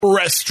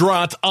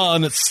Restaurant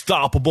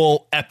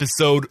Unstoppable,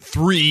 episode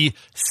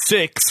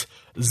 360.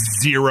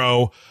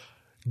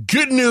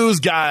 Good news,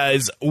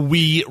 guys.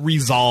 We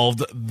resolved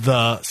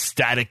the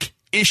static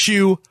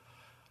issue.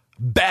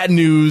 Bad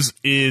news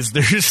is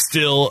there's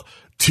still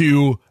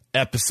 2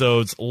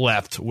 episodes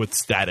left with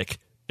static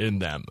in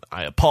them.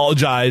 I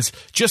apologize.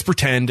 Just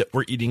pretend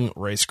we're eating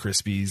Rice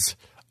Krispies.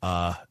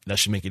 That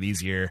should make it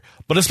easier.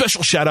 But a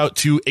special shout out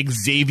to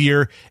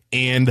Xavier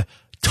and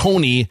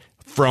Tony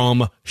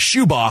from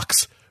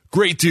Shoebox.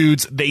 Great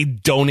dudes. They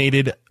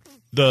donated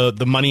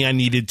the money I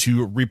needed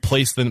to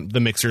replace the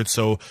mixer,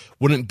 so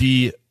wouldn't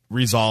be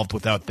resolved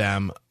without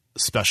them.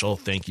 Special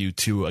thank you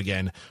to,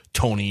 again,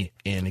 Tony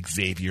and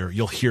Xavier.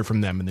 You'll hear from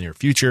them in the near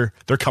future.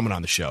 They're coming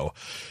on the show.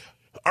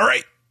 All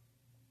right.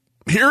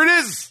 Here it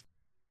is.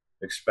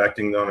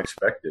 Expecting the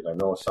unexpected. I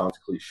know it sounds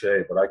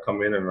cliche, but I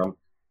come in and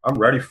I'm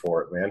ready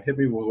for it, man. Hit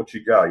me with what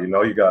you got. You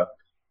know, you got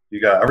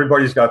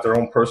everybody's got their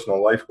own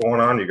personal life going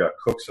on. You got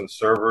cooks and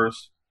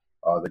servers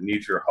that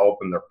need your help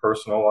in their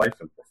personal life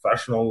and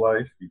professional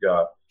life. You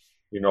got,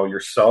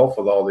 yourself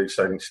with all the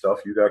exciting stuff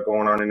you got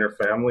going on in your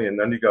family. And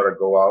then you got to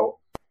go out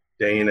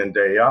day in and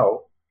day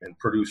out and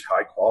produce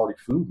high quality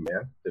food,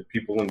 man, that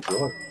people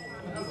enjoy.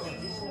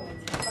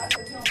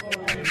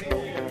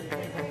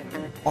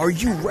 Are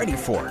you ready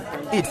for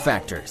it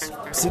factors,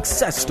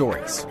 success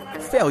stories,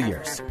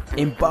 failures,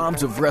 and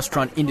bombs of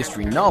restaurant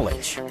industry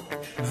knowledge?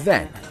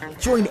 Then,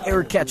 join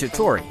Eric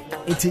Cacciatore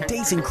and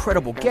today's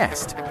incredible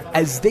guest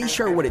as they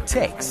share what it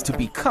takes to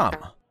become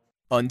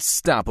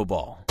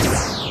unstoppable.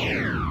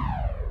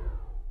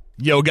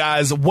 Yo,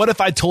 guys, what if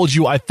I told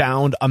you I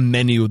found a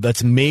menu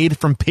that's made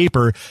from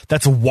paper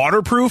that's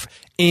waterproof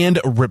and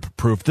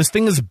rip-proof? This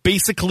thing is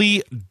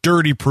basically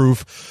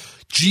dirty-proof.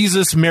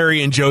 Jesus,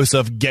 Mary, and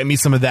Joseph, get me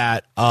some of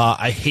that.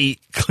 I hate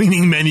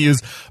cleaning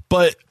menus,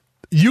 but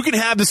you can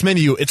have this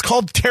menu. It's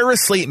called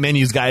TerraSlate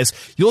Menus, guys.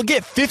 You'll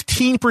get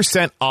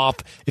 15% off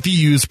if you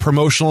use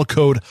promotional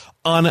code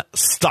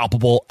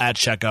UNSTOPPABLE at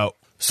checkout.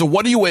 So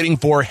what are you waiting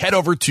for? Head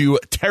over to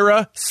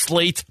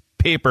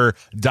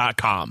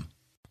TerraSlatePaper.com.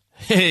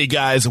 Hey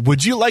guys,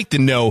 would you like to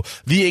know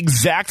the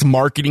exact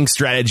marketing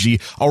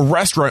strategy a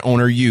restaurant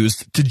owner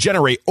used to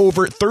generate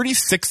over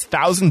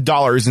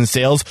 $36,000 in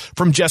sales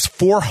from just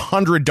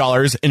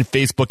 $400 in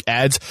Facebook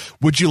ads?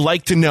 Would you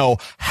like to know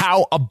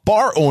how a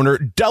bar owner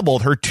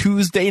doubled her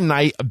Tuesday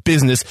night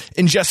business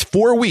in just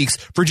 4 weeks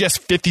for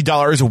just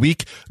 $50 a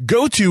week?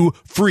 Go to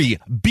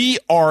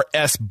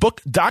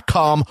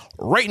freebrsbook.com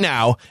right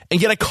now and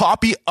get a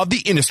copy of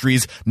the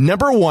industry's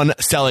 #1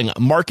 selling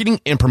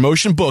marketing and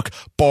promotion book,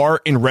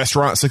 Bar and Restaurant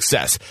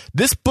Success.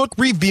 This book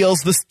reveals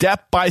the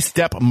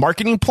step-by-step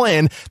marketing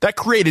plan that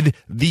created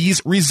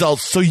these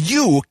results so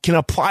you can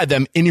apply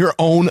them in your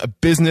own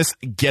business.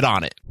 Get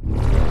on it.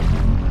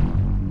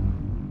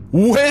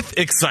 With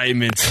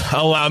excitement,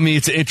 allow me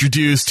to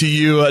introduce to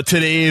you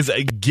today's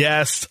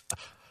guest,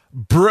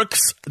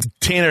 Brooks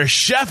Tanner,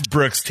 Chef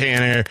Brooks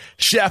Tanner.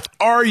 Chef,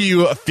 are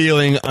you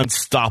feeling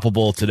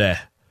unstoppable today?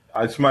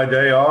 It's my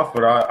day off,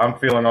 but I'm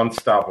feeling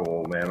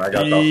unstoppable, man. I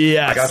got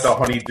the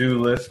honey-do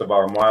list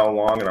about a mile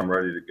long, and I'm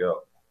ready to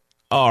go.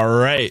 All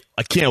right.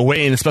 I can't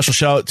wait. And a special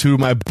shout out to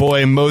my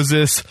boy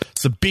Moses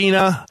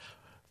Sabina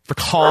for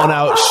calling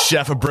out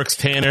Chef Brooks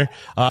Tanner.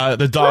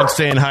 The dog's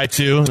saying hi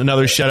too.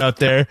 Another shout out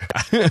there.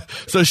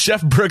 So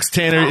Chef Brooks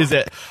Tanner is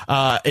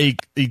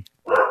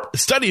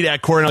studied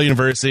at Cornell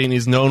University, and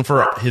he's known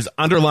for his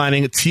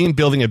underlining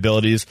team-building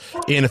abilities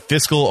and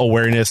fiscal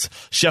awareness.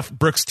 Chef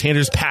Brooks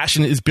Tanner's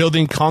passion is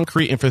building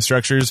concrete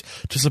infrastructures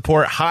to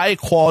support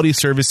high-quality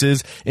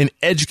services and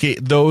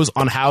educate those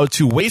on how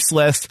to waste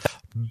less,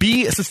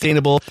 be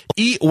sustainable,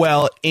 eat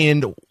well,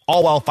 and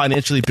all while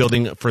financially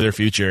building for their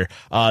future.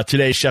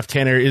 Today, Chef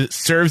Tanner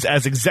serves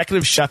as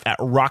executive chef at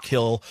Rock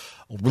Hill,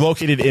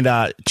 located in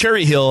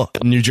Cherry Hill,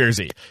 New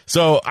Jersey.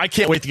 So I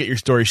can't wait to get your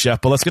story, Chef,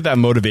 but let's get that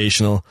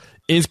motivational,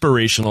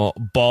 inspirational,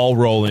 ball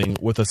rolling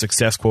with a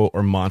success quote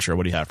or mantra.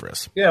 What do you have for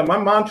us? Yeah, my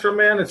mantra,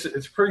 man,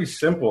 it's pretty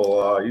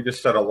simple. You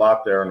just said a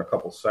lot there in a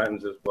couple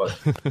sentences, but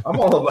I'm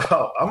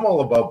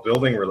all about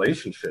building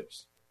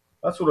relationships.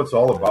 That's what it's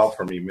all about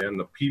for me, man.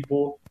 The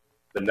people,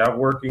 the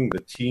networking,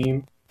 the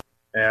team.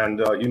 And,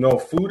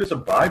 food is a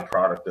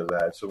byproduct of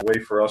that. It's a way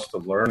for us to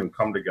learn and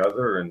come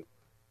together and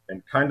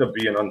kind of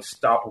be an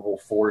unstoppable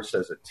force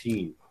as a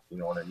team. You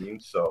know what I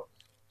mean? So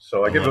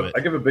I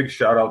give a big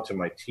shout out to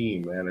my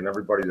team, man, and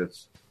everybody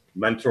that's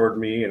mentored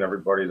me and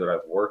everybody that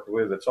I've worked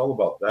with. It's all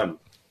about them.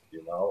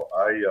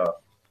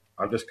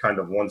 I'm just kind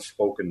of one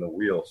spoke in the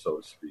wheel,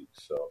 so to speak.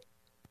 So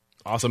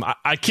awesome.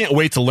 I can't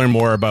wait to learn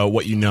more about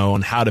what you know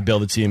and how to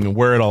build a team and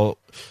where it all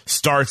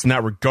starts in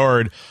that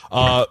regard.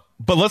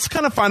 But let's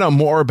kind of find out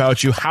more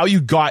about you, how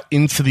you got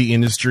into the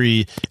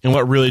industry and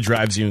what really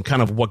drives you and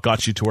kind of what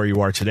got you to where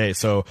you are today.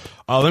 So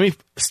let me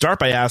start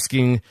by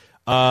asking,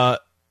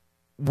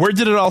 where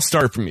did it all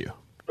start from you?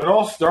 It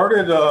all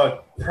started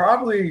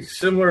probably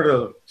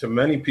similar to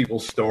many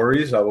people's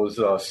stories. I was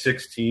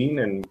 16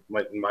 and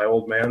my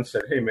old man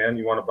said, "Hey, man,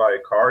 you want to buy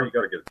a car? You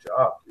got to get a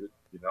job, dude."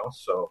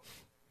 So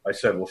I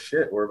said, "Well,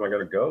 shit, where am I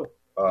going to go?"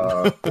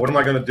 What am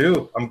I going to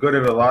do? I'm good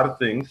at a lot of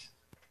things.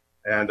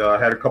 And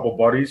I had a couple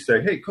buddies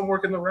say, hey, come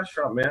work in the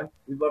restaurant, man.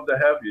 We'd love to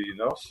have you, you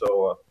know?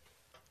 So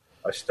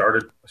I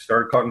started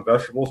cutting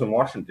vegetables and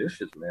washing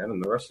dishes, man,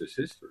 and the rest is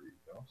history,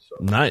 you know? So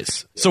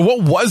Nice. yeah. So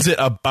what was it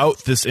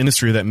about this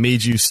industry that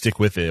made you stick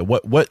with it?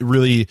 What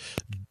really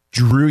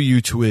drew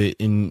you to it,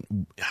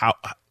 in how,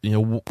 you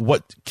know,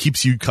 what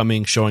keeps you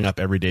showing up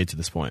every day to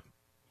this point?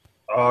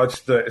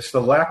 It's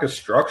the lack of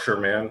structure,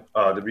 man,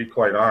 to be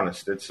quite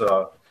honest.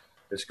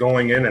 It's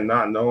going in and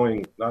not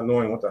knowing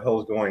what the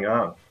hell is going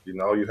on. You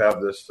know, you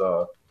have this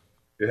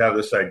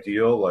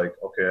ideal, like,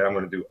 okay, I'm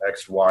going to do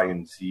X, Y,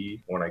 and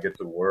Z when I get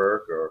to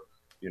work, or,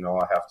 you know,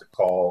 I have to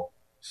call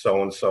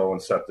so-and-so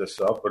and set this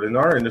up. But in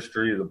our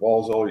industry, the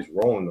ball's always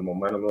rolling, the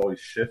momentum always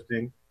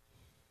shifting.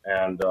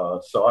 And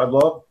so I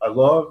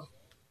love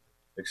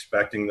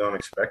expecting the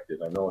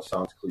unexpected. I know it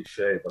sounds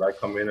cliche, but I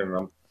come in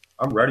and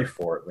I'm ready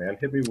for it, man.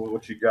 Hit me with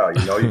what you got.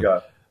 You know, you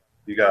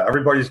got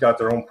everybody's got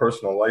their own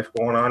personal life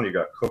going on. You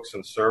got cooks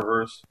and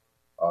servers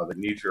that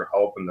need your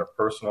help in their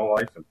personal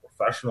life and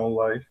professional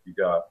life. You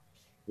got,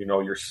 you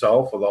know,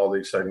 yourself with all the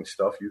exciting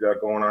stuff you got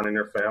going on in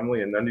your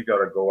family. And then you got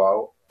to go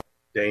out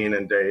day in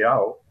and day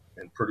out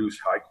and produce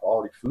high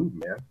quality food,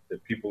 man,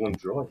 that people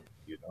enjoy,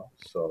 you know?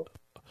 So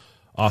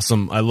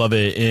Awesome. I love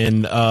it.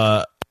 And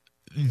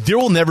there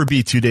will never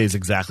be 2 days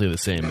exactly the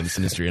same in this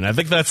industry. And I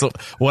think that's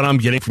what I'm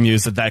getting from you,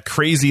 is that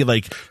crazy,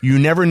 like, you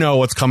never know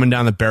what's coming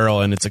down the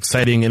barrel, and it's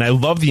exciting. And I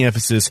love the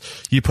emphasis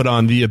you put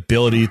on the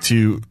ability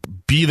to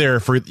be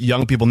there for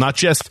young people, not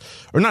just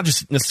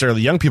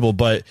necessarily young people,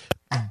 but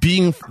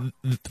being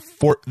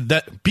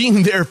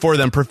there for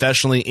them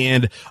professionally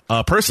and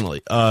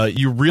personally.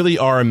 You really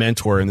are a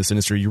mentor in this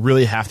industry. You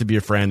really have to be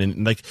a friend.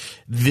 And like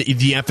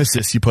the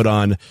emphasis you put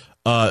on,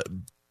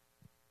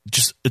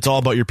 it's all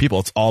about your people.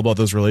 It's all about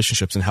those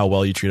relationships and how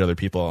well you treat other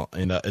people,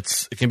 and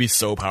it can be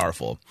so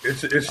powerful.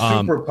 It's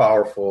super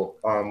powerful.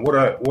 What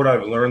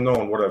I've learned though,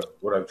 and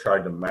what I've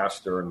tried to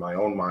master in my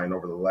own mind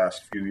over the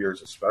last few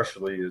years,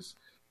 especially, is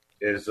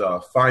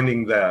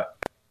finding that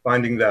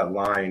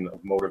line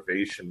of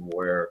motivation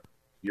where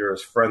you're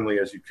as friendly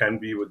as you can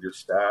be with your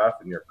staff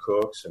and your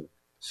cooks, and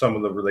some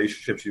of the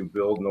relationships you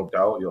build, no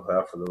doubt, you'll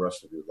have for the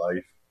rest of your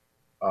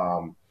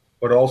life.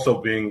 But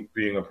also being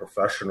a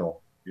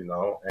professional, you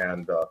know,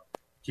 and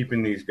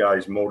keeping these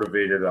guys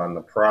motivated on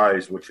the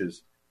prize, which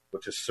is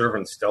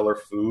serving stellar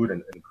food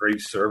and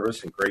great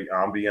service and great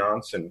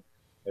ambiance, and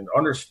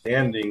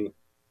understanding,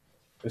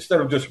 instead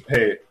of just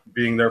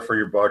being there for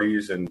your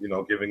buddies and, you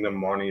know, giving them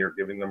money or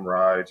giving them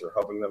rides or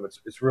helping them,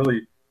 it's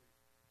really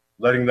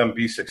letting them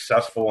be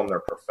successful in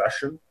their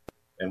profession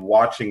and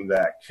watching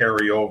that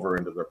carry over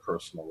into their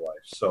personal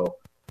life. So,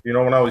 you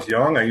know, when I was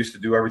young, I used to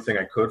do everything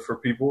I could for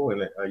people,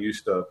 and I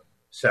used to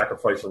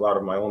sacrifice a lot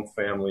of my own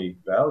family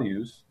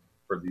values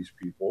for these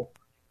people,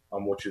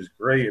 which is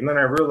great. And then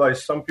I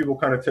realized some people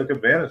kind of took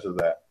advantage of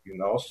that, you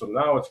know. So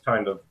now it's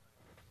kind of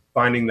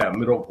finding that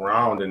middle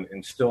ground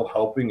and still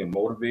helping and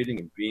motivating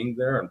and being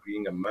there and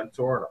being a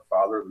mentor and a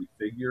fatherly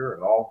figure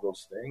and all of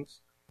those things,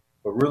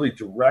 but really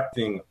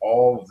directing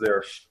all of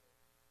their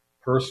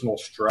personal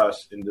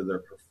stress into their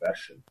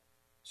profession.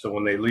 So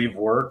when they leave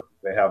work,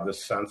 they have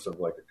this sense of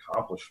like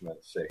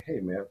accomplishment, say, hey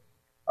man,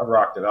 I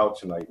rocked it out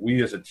tonight.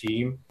 We as a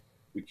team,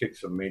 we kicked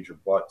some major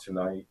butt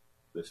tonight.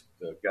 The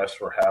guests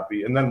were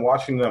happy. And then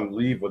watching them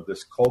leave with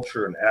this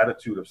culture and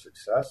attitude of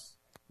success,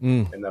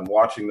 and then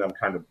watching them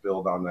kind of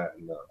build on that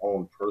in their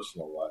own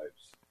personal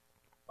lives.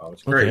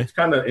 It's great. Okay. It's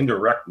kind of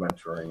indirect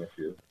mentoring, if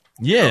you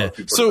if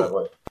you put it that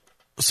way.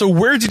 So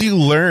where did you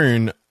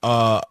learn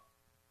about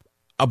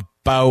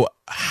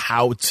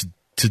how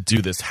to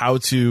do this, how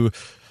to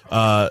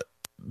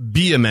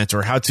be a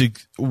mentor,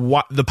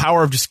 the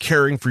power of just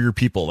caring for your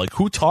people? Like,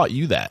 who taught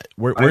you that?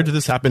 Where did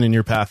this happen in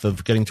your path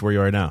of getting to where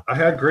you are now? I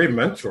had great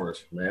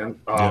mentors, man.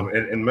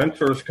 And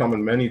mentors come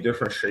in many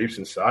different shapes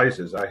and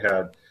sizes. I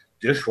had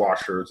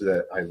dishwashers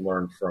that I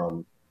learned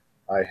from.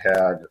 I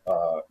had,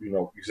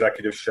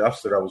 executive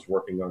chefs that I was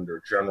working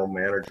under, general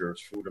managers,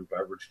 food and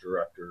beverage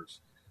directors,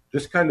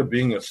 just kind of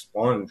being a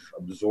sponge,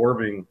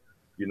 absorbing,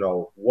 you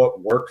know, what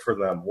worked for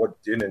them,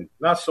 what didn't.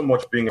 Not so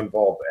much being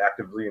involved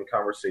actively in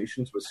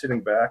conversations, but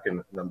sitting back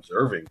and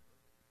observing,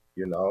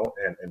 you know,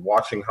 and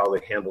watching how they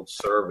handled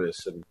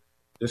service, and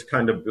just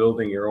kind of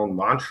building your own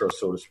mantra,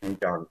 so to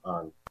speak, on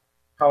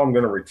how I'm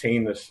going to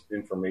retain this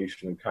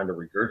information and kind of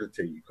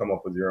regurgitate. You come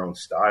up with your own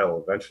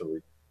style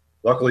eventually.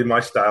 Luckily, my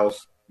style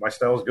is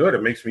good.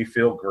 It makes me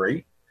feel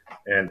great,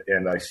 and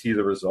I see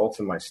the results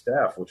in my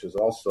staff, which is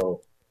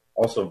also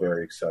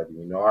very exciting.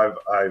 You know,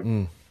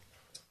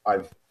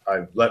 I've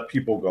let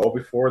people go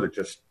before that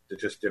just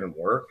didn't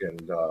work,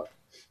 and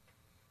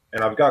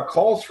I've got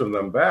calls from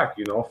them back,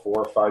 you know, 4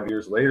 or 5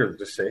 years later, that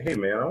just say, hey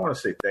man, I want to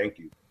say thank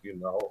you. You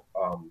know,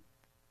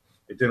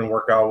 it didn't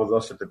work out with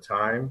us at the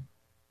time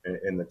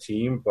in the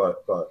team,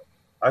 but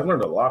I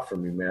learned a lot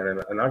from you,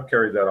 man, and I've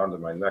carried that on to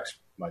my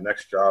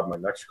next job, my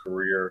next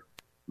career,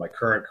 my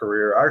current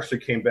career. I actually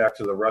came back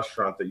to the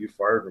restaurant that you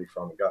fired me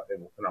from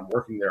and I'm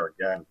working there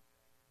again.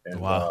 And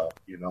wow.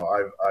 You know,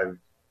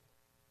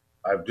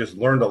 I've just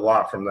learned a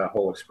lot from that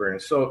whole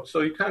experience. So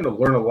you kind of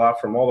learn a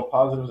lot from all the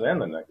positives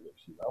and the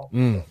negatives, you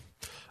know?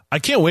 I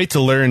can't wait to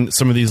learn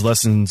some of these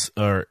lessons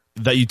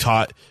that you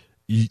taught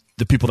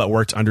the people that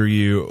worked under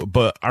you,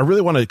 but I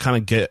really want to kind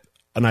of get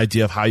an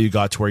idea of how you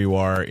got to where you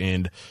are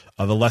and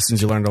the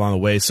lessons you learned along the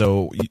way.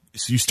 So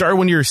you started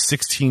when you were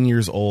 16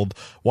 years old,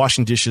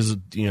 washing dishes,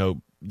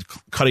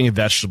 cutting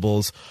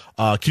vegetables.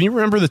 Can you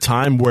remember the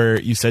time where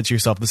you said to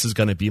yourself, "This is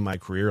going to be my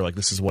career. Like,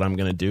 this is what I'm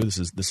going to do.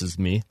 This is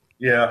me"?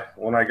 Yeah,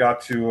 when I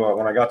got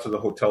to the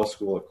hotel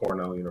school at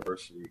Cornell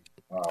University,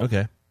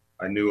 Okay.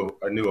 I knew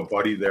a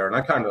buddy there, and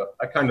I kind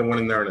of went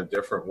in there in a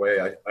different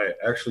way. I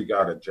actually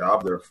got a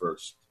job there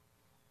first.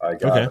 I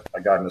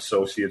got an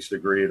associate's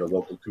degree at a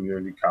local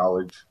community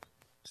college.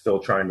 Still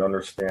trying to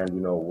understand,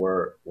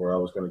 where I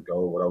was going to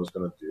go, what I was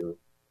going to do,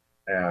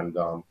 and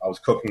I was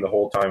cooking the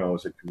whole time I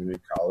was at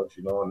community college,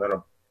 And then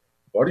a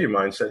buddy of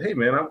mine said, "Hey,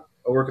 man, I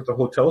work at the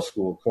hotel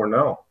school at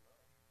Cornell.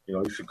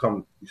 You should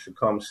come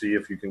see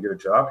if you can get a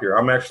job here.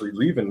 I'm actually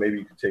leaving. Maybe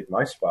you could take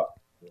my spot."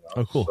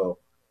 Oh, cool.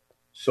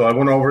 So I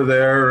went over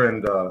there,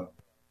 and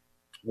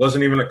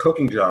wasn't even a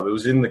cooking job. It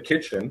was in the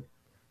kitchen,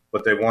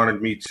 but they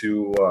wanted me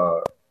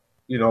to,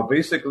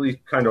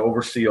 basically kind of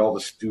oversee all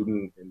the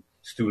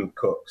student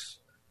cooks,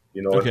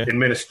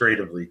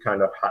 administratively,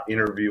 kind of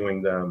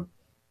interviewing them,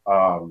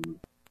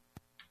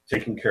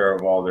 taking care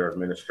of all their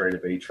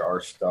administrative HR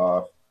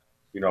stuff,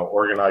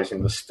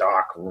 organizing the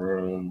stock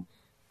room,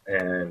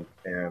 and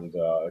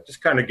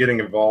just kind of getting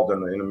involved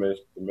in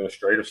the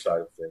administrative side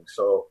of things.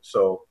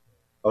 So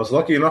I was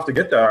lucky enough to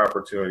get that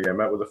opportunity. I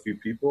met with a few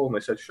people, and they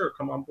said, "Sure,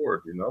 come on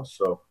board."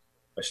 So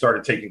I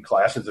started taking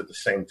classes at the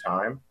same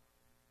time,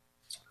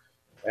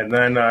 and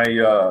then I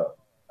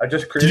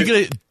just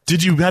created.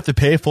 Did you have to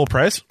pay full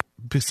price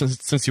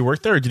since you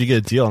worked there, or did you get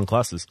a deal on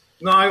classes?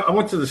 No, I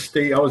went to the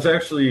state. I was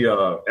actually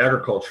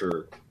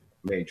agriculture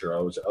major. I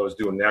was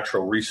doing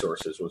natural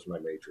resources was my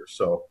major.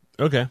 So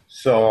okay.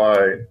 So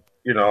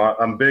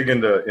I'm big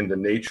into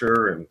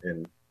nature,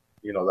 and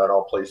that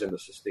all plays into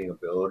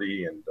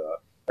sustainability. And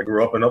I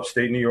grew up in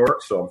upstate New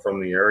York, so I'm from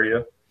the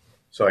area.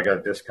 So I got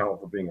a discount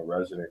for being a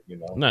resident.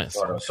 Nice.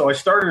 But, so I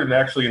started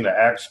actually in the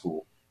ag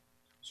school.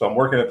 So I'm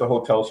working at the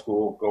hotel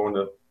school, going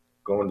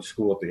to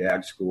school at the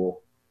ag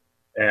school,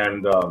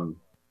 and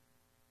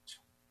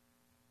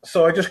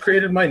so I just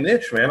created my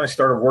niche, man. I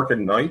started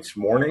working nights,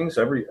 mornings,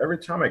 every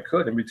time I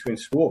could in between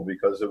school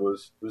because it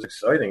was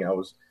exciting. I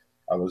was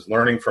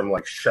learning from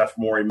like Chef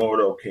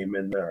Morimoto came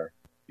in there,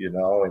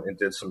 and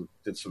did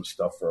some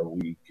stuff for a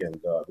week, and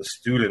the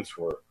students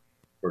were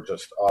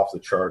just off the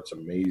charts,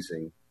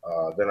 amazing.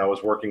 Then I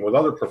was working with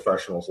other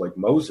professionals like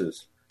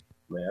Moses,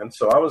 man.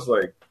 So I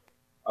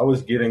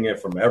was getting it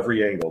from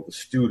every angle: the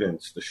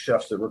students, the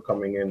chefs that were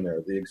coming in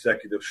there, the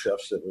executive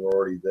chefs that were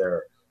already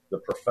there, the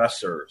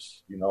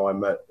professors. I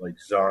met like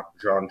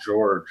John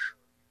George.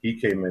 He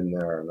came in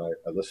there, and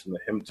I listened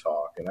to him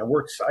talk, and I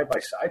worked side by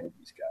side with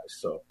these guys.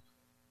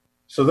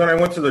 So then I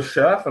went to the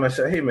chef, and I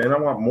said, "Hey, man, I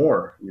want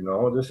more.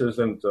 This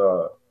isn't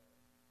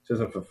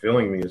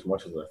fulfilling me as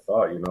much as I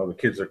thought. The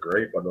kids are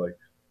great, but like,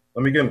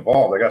 let me get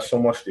involved. I got so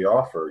much to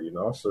offer.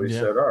 So he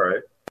said, "All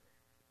right."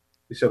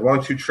 He said, "Why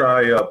don't you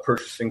try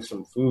purchasing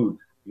some food?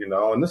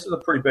 And this is a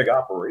pretty big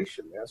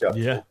operation, man. It's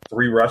got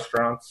 3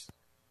 restaurants,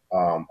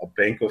 a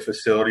banquet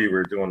facility. We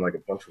were doing like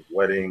a bunch of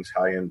weddings,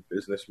 high-end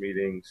business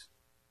meetings,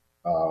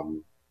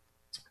 and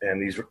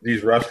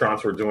these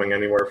restaurants were doing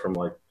anywhere from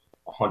like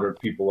 100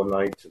 people a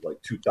night to like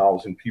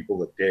 2,000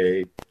 people a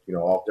day.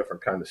 All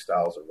different kind of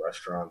styles of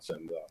restaurants,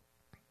 and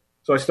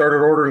so I started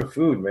ordering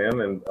food,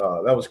 man, and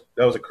that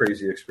was a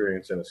crazy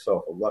experience in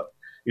itself.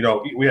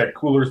 We had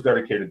coolers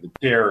dedicated to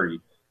dairy,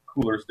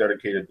 coolers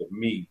dedicated to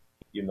meat.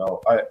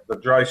 The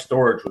dry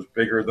storage was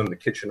bigger than the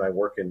kitchen I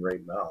work in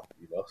right now.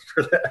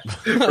 For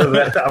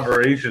that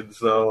operation.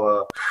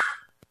 So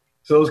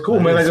it was cool,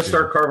 man. I just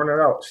started carving it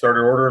out.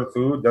 Started ordering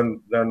food.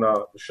 Then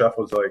the chef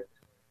was like,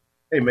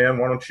 "Hey, man,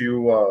 why don't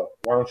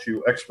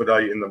you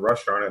expedite in the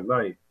restaurant at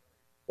night?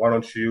 Why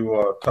don't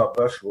you cut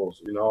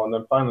vegetables?" And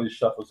then finally the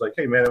chef was like,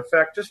 "Hey, man, in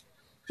fact, just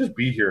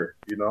be here.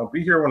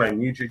 Be here when I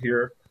need you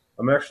here.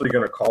 I'm actually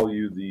going to call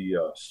you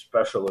the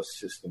special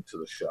assistant to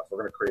the chef. We're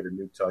going to create a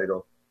new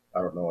title. I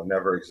don't know, it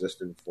never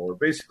existed before.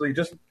 Basically,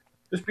 just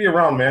be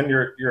around, man.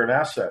 You're an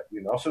asset,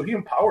 So he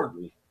empowered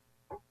me.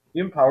 He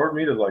empowered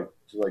me to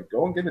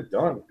go and get it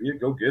done. Be a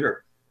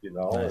go-getter,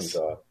 Nice.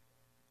 And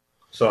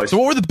so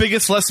what were the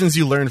biggest lessons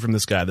you learned from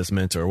this guy, this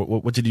mentor?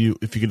 What did you,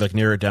 if you could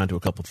narrow it down to a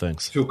couple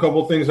things? So a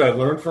couple things I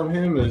learned from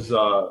him is,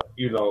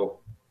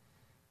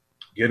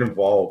 get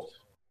involved.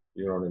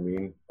 You know what I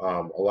mean?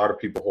 A lot of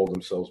people hold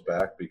themselves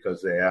back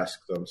because they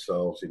ask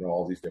themselves,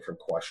 all these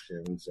different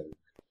questions, and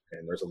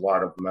there's a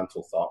lot of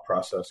mental thought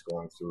process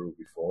going through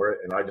before it.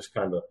 And I just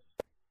kind of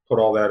put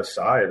all that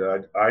aside.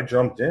 I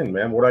jumped in,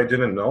 man. What I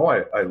didn't know,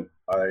 I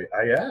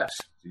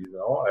asked.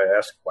 I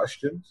asked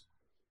questions.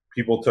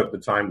 People took the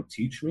time to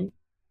teach me.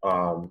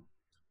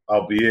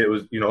 Albeit it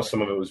was,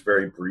 some of it was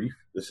very brief.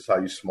 This is how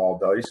you small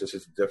dice. This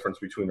is the difference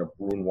between a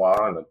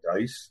Brunoise and a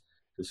dice.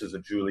 This is a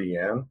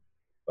Julienne.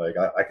 Like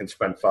I can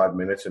spend 5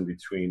 minutes in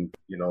between,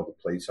 the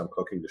plates I'm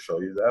cooking to show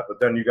you that. But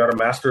then you got to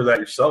master that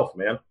yourself,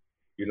 man.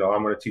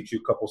 I'm going to teach you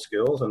a couple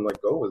skills and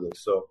go with it.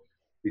 So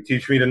you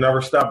teach me to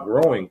never stop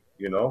growing,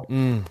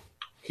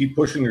 keep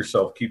pushing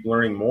yourself, keep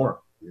learning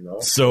more,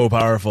 So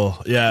powerful.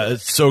 Yeah,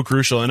 it's so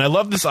crucial. And I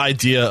love this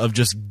idea of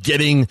just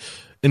getting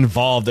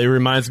involved. It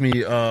reminds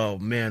me, oh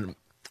man,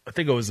 I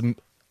think it was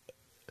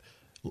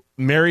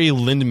Mary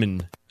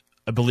Lindman,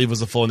 I believe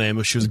was the full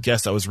name. She was a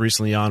guest that was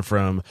recently on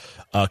from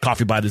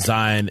Coffee by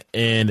Design,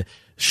 and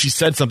she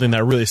said something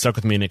that really stuck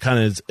with me, and it kind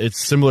of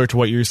it's similar to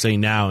what you're saying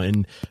now.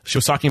 And she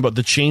was talking about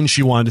the change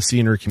she wanted to see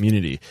in her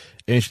community,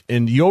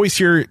 and you always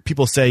hear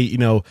people say,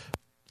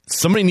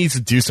 somebody needs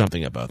to do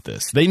something about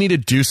this. They need to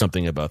do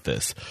something about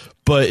this.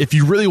 But if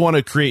you really want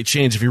to create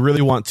change, if you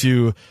really want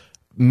to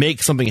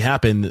make something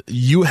happen,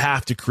 you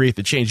have to create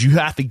the change. You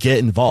have to get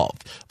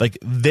involved. Like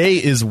they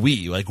is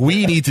we. Like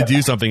we need to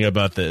do something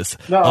about this.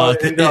 No,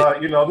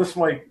 this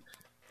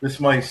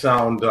might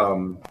sound.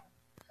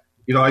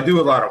 I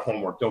do a lot of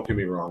homework. Don't get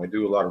me wrong. I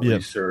do a lot of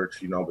research.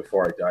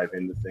 Before I dive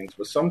into things.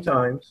 But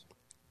sometimes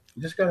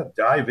you just gotta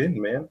dive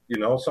in, man.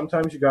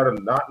 Sometimes you gotta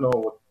not know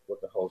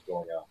what the hell's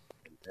going on.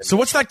 So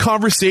what's that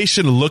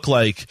conversation look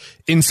like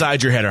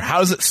inside your head, or how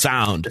does it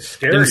sound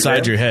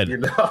inside your head?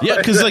 Yeah,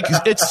 because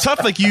it's tough,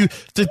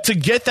 to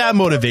get that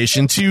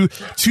motivation to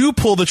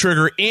pull the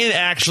trigger and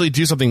actually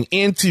do something,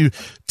 and to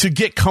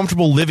get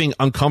comfortable living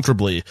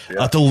uncomfortably,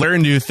 to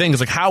learn new things.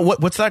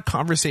 What's that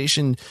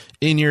conversation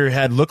in your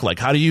head look like?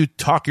 How do you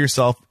talk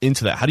yourself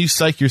into that? How do you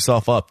psych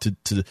yourself up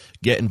to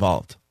get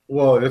involved?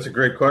 Well, that's a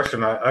great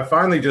question. I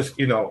finally just,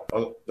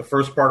 the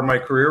first part of my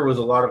career was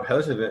a lot of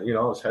hesitant.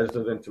 I was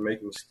hesitant to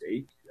make a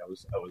mistake. I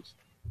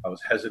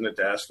was hesitant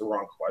to ask the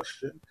wrong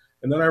question,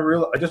 and then I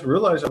just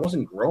realized I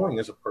wasn't growing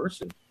as a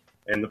person,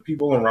 and the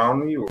people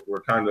around me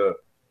were kind of.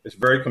 It's a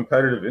very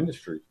competitive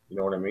industry. You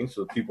know what I mean?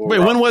 So people. Wait,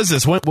 when was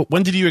this?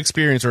 When did you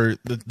experience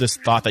this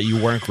thought that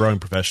you weren't growing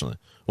professionally?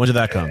 When did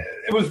that come?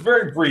 It was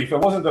very brief. It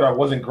wasn't that I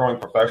wasn't growing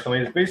professionally.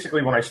 It's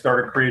basically when I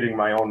started creating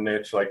my own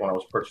niche, like when I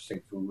was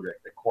purchasing food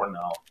at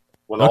Cornell,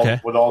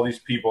 with all these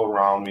people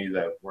around me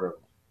that were,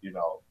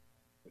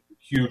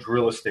 huge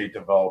real estate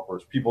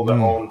developers, people that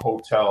own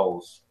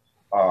hotels,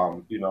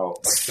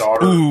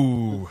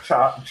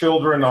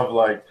 children of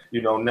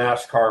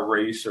NASCAR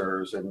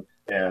racers and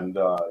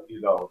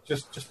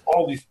just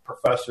all these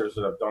professors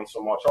that have done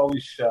so much, all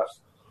these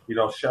chefs,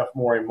 Chef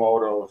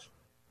Morimoto's,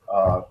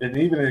 and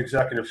even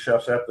executive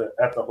chefs at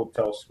the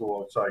hotel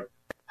school. It's like,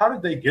 how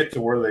did they get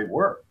to where they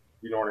were?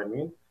 You know what I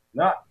mean?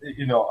 Not,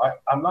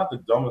 I'm not the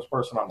dumbest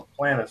person on the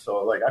planet.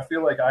 So I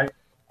feel like I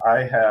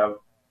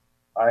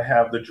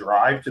have the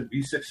drive to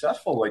be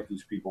successful like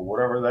these people,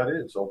 whatever that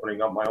is,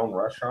 opening up my own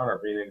restaurant or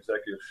being an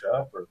executive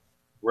chef or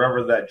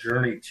wherever that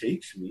journey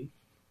takes me.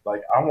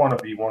 I want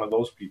to be one of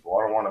those people.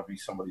 I don't want to be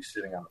somebody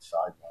sitting on the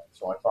sideline.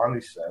 So I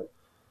finally said,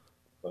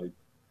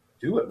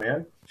 do it,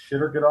 man.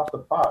 Shit or get off the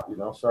pot.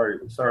 Sorry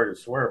to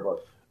swear,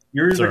 but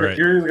you're either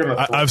going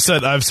to. I've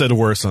said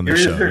worse on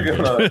this show.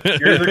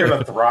 You're either going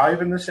to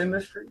thrive in this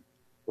industry,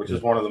 which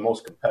is one of the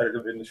most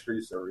competitive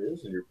industries there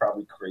is, and you're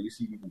probably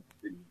crazy even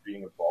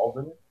being involved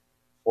in it.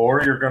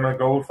 Or you're going to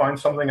go find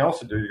something else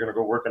to do. You're going to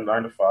go work a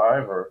 9 to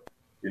 5 or,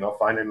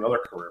 find another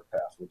career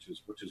path, which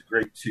is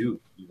great too,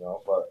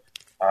 but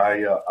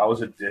I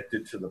was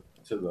addicted to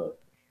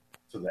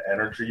the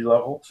energy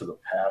level, to the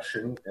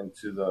passion, and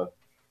to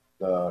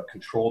the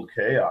controlled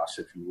chaos,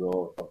 if you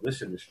will, of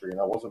this industry. And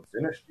I wasn't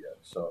finished yet.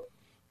 So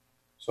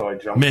I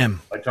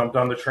jumped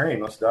on the train.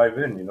 Let's dive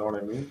in. You know what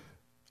I mean?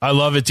 I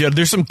love it, dude.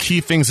 There's some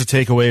key things to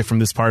take away from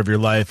this part of your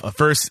life.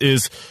 First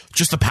is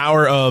just the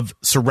power of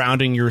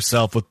surrounding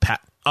yourself with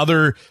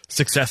other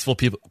successful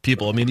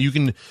people. I mean, you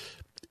can,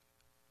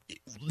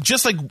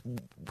 just like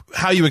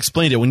how you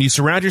explained it, when you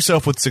surround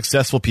yourself with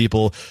successful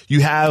people,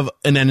 you have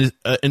an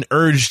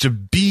urge to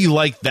be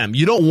like them.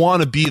 You don't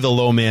want to be the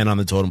low man on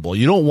the totem pole.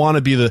 You don't want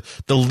to be the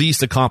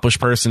least accomplished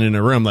person in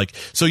a room.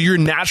 So you're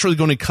naturally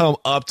going to come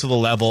up to the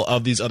level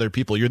of these other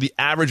people. You're the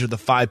average of the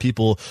 5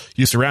 people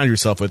you surround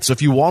yourself with. So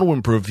if you want to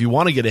improve, if you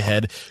want to get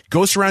ahead,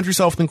 go surround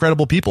yourself with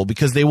incredible people,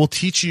 because they will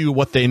teach you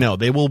what they know.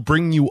 They will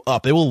bring you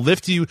up. They will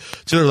lift you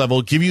to their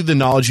level, give you the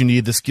knowledge you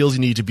need, the skills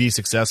you need to be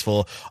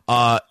successful,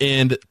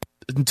 and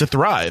to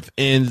thrive,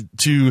 and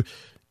to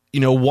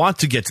want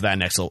to get to that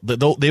next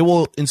level. They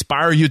will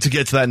inspire you to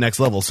get to that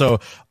next level. So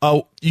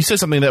you said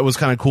something that was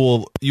kind of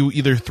cool. You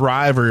either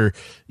thrive or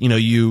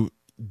you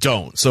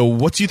don't. So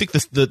what do you think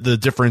the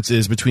difference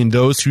is between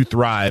those who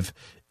thrive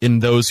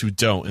and those who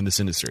don't in this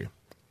industry?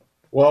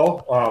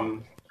 Well,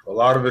 a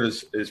lot of it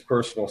is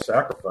personal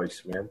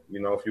sacrifice, man.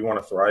 If you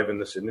want to thrive in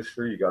this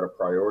industry, you got to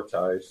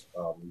prioritize.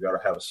 You got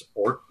to have a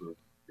support group,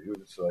 dude.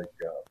 It's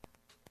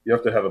you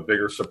have to have a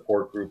bigger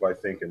support group, I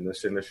think, in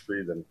this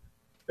industry than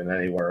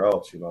anywhere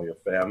else. Your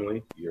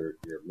family, your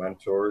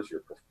mentors,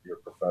 your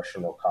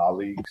professional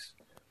colleagues.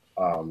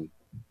 You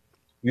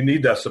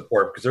need that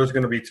support, because there's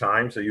going to be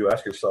times that you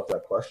ask yourself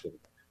that question: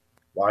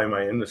 why am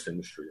I in this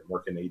industry? I'm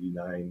working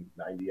 89,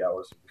 90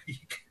 hours a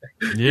week.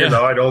 Yeah.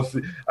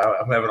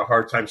 I'm having a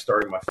hard time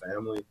starting my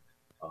family.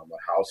 My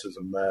house is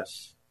a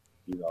mess.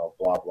 Blah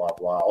blah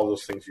blah. All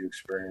those things you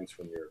experience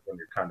when you're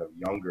kind of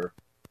younger.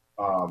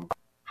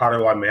 How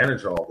do I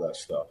manage all of that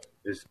stuff?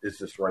 Is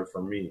this right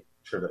for me?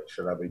 Should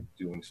I be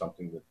doing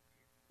something that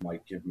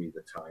might give me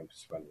the time to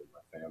spend with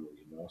my family?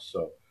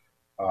 So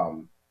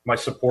my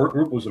support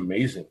group was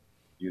amazing.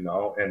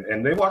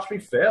 And they watched me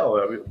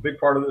fail. I mean, a big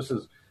part of this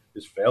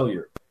is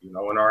failure. In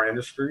our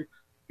industry,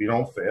 if you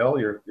don't fail,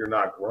 you're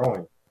not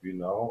growing.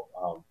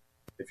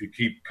 If you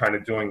keep kind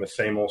of doing the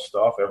same old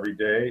stuff every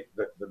day,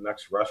 the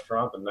next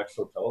restaurant, the next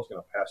hotel is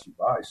going to pass you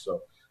by.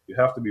 So you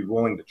have to be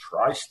willing to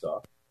try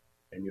stuff,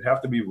 and you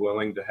have to be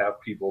willing to have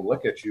people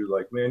look at you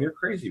like, man, you're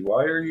crazy.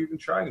 Why are you even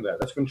trying that?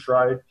 That's been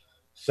tried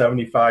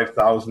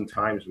 75,000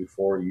 times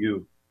before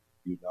you,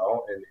 and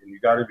you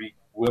got to be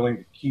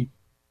willing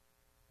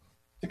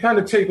to kind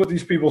of take what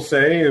these people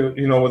say,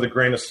 with a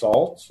grain of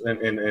salt,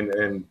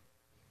 and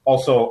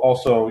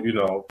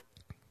also,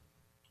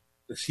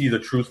 see the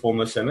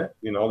truthfulness in it.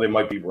 They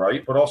might be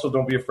right, but also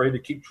don't be afraid to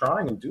keep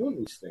trying and doing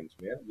these things,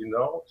 man.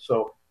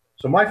 So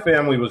my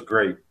family was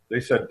great.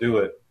 They said, do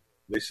it.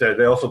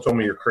 They also told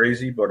me you're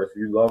crazy, but if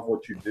you love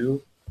what you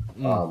do,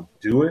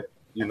 do it,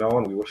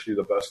 and we wish you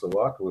the best of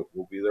luck.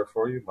 We'll be there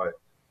for you.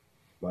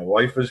 My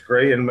wife is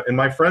great, and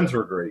my friends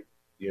were great.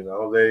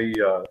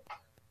 There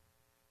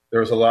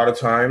was a lot of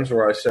times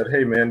where I said,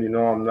 hey man,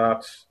 I'm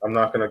not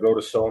going to go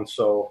to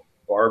so-and-so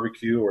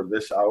barbecue or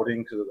this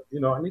outing because,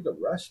 I need to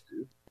rest,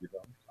 dude.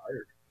 I'm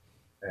tired.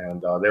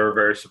 And they were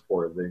very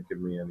supportive. They didn't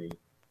give me any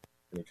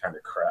kind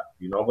of crap,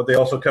 but they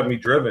also kept me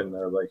driven.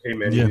 They're like, hey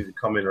man, you need to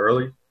come in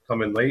early,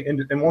 come in late.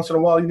 And once in a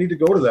while you need to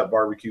go to that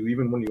barbecue,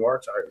 even when you are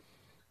tired,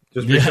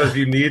 just because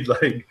you need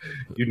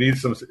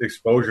some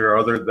exposure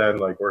other than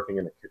like working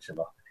in a kitchen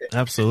all day.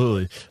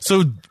 Absolutely.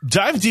 So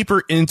dive deeper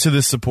into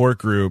the support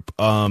group.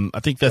 I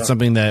think that's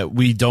something that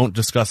we don't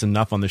discuss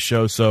enough on the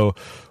show. So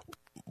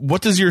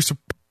what does your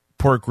support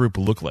group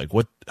look like?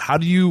 How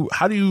do you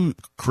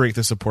create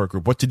the support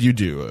group? What did you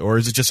do? Or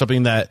is it just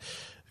something that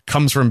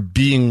comes from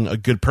being a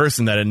good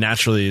person that it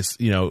naturally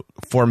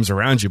forms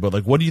around you? But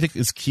like, what do you think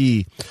is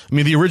key? I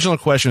mean, the original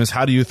question is,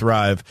 how do you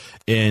thrive?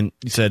 And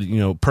you said,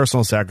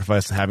 personal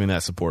sacrifice and having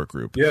that support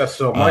group. Yeah.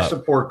 So my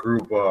support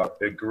group,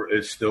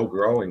 is still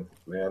growing,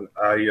 man.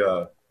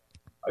 I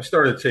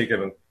started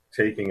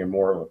taking a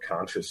more of a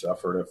conscious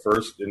effort. At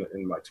first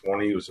in my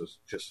 20s, it was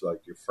just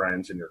like your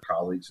friends and your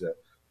colleagues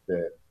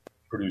that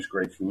produce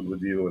great food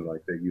with you, and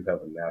like that you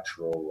have a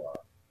natural,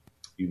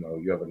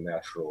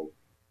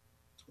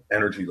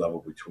 energy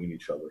level between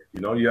each other.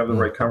 You have the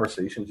right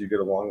conversations, you get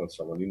along with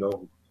someone,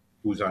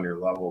 who's on your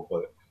level.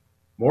 But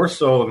more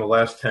so in the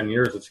last 10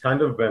 years, it's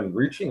kind of been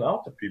reaching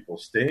out to people,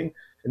 staying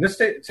in this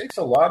state. It takes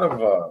a lot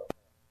of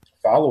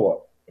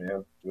follow-up,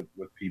 man,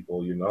 with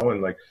people,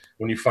 and like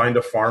when you find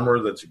a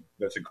farmer that's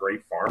a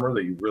great farmer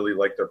that you really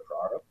like their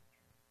product,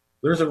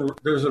 there's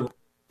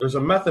a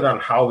method on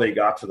how they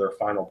got to their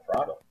final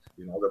product.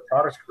 Their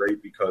product's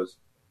great because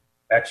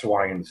X,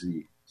 Y, and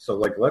Z. So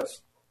like,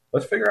 let's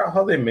figure out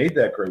how they made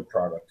that great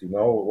product,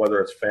 whether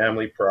it's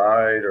family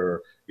pride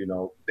or,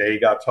 they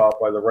got taught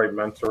by the right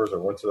mentors or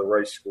went to the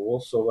right school.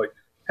 So like,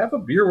 have a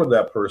beer with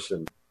that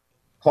person,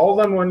 call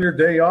them on your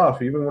day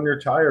off, even when you're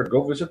tired,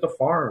 go visit the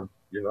farm,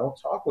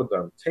 talk with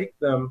them, take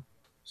them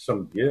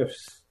some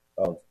gifts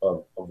of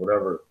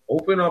whatever,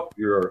 open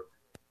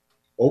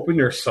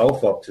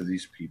yourself up to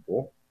these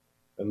people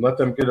and let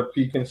them get a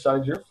peek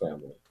inside your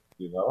family,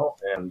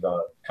 and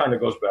kind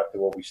of goes back to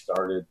what we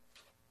started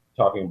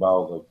talking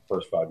about the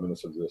first 5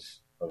 minutes of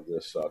this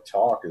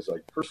talk is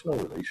like personal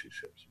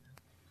relationships.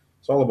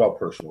 It's all about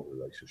personal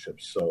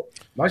relationships. So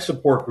my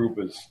support group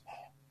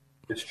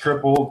it's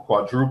tripled,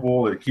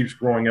 quadrupled. It keeps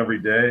growing every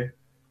day.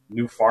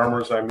 New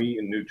farmers I meet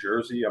in New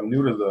Jersey. I'm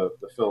new to the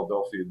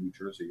Philadelphia, New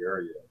Jersey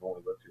area. I've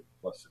only lived here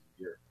for less than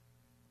a year.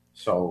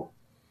 So,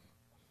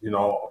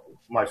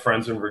 my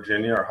friends in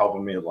Virginia are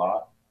helping me a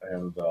lot,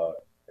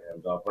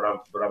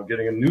 but I'm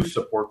getting a new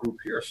support group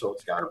here. So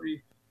it's got to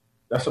be.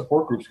 That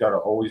support group's got to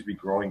always be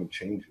growing and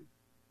changing.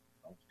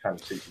 Kind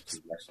of take it to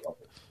the next level.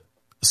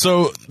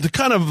 So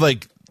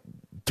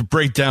to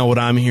break down what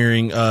I'm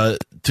hearing,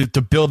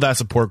 to build that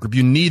support group,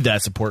 you need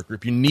that support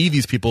group. You need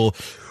these people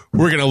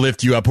who are going to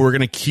lift you up, who are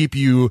going to keep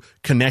you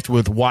connected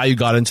with why you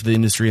got into the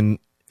industry in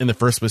the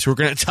first place, who are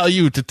going to tell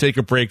you to take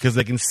a break because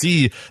they can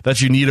see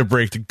that you need a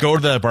break, to go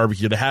to that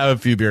barbecue, to have a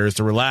few beers,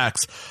 to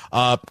relax.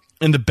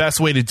 And the best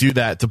way to do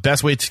that, the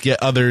best way to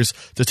get others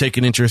to take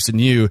an interest in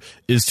you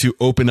is to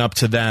open up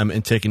to them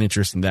and take an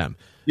interest in them.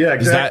 Yeah,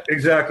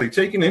 exactly.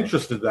 Take an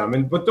interest in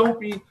them, but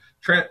don't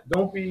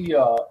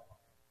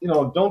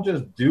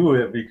just do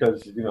it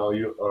because hey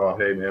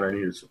man, I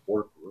need a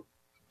support group.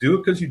 Do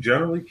it because you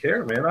genuinely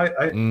care, man.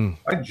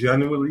 I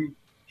genuinely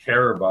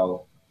care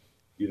about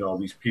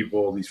these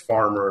people, these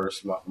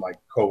farmers, my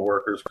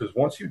coworkers, because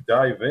once you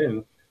dive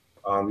in.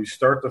 You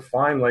start to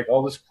find like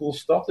all this cool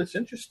stuff that's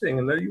interesting,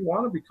 and then you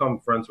want to become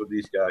friends with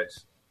these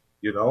guys,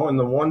 and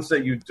the ones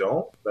that you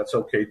don't, that's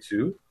okay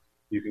too.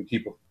 You can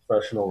keep a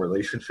professional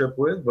relationship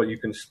with, but you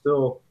can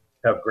still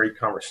have great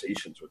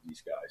conversations with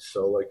these guys.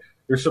 So like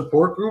your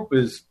support group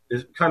is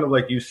kind of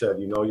like you said,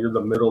 you know, you're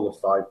the middle of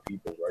 5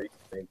 people, right?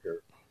 I think,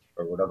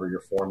 or whatever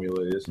your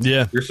formula is.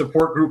 Yeah. Your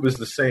support group is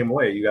the same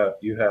way.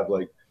 You have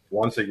like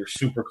ones that you're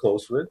super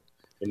close with,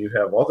 and you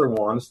have other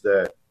ones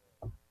that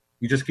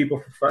you just keep a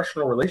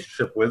professional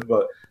relationship with,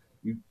 but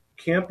you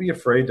can't be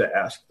afraid to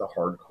ask the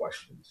hard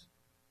questions.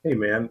 Hey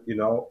man, you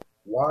know,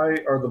 why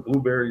are the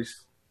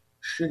blueberries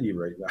shitty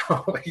right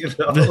now? You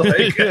know,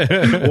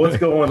 like what's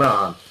going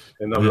on?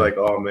 And they'll be like,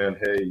 oh man,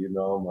 hey, you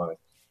know,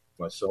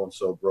 my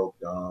so-and-so broke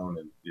down,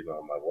 and you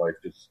know, my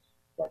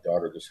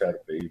daughter just had a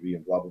baby,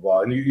 and blah, blah,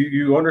 blah. And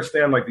you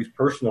understand like these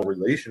personal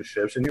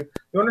relationships, and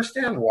you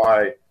understand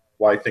why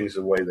things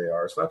are the way they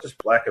are. It's not just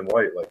black and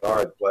white, like, all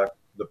right,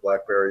 the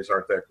blackberries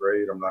aren't that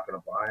great, I'm not going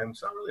to buy them.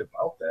 It's not really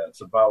about that.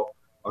 It's about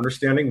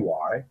understanding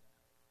why,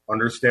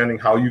 understanding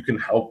how you can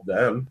help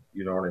them,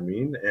 you know what I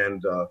mean?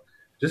 And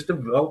just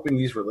developing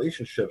these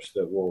relationships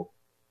that will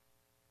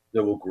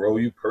grow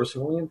you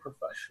personally and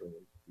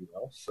professionally, you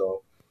know?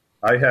 So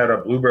I had a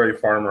blueberry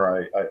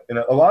farmer. And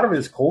a lot of it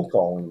is cold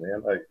calling,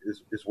 man.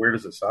 As weird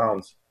as it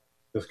sounds,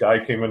 this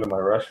guy came into my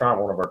restaurant,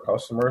 one of our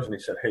customers, and he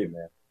said, hey,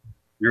 man,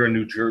 you're in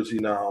New Jersey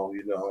now.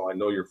 You know, I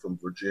know you're from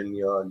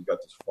Virginia, and you got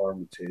this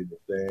farm to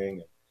table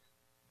thing.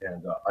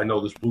 And I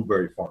know this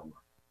blueberry farmer.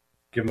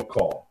 Give him a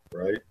call,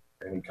 right?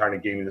 And he kind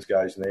of gave me this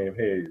guy's name.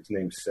 Hey, his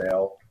name's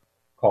Sal.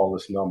 Call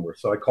this number.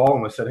 So I called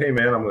him. I said, hey,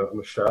 man, I'm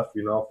a chef,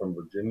 you know, from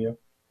Virginia.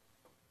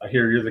 I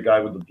hear you're the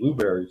guy with the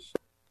blueberries.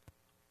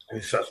 And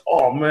he says,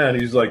 oh, man,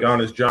 he's like on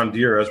his John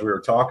Deere as we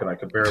were talking. I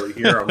could barely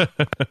hear him.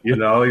 You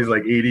know, he's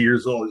like 80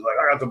 years old. He's like,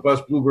 I got the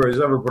best blueberries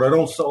ever, but I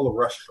don't sell the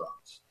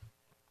restaurants.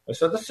 I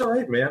said, that's all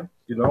right, man.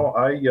 You know,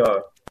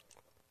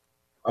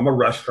 I'm a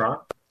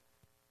restaurant.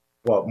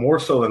 Well, more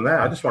so than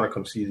that, I just want to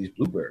come see these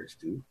blueberries,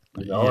 dude.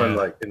 You know,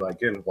 Yeah. and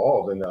get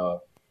involved. And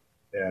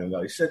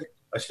he said,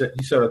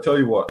 I'll tell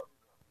you what,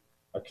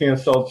 I can't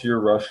sell to your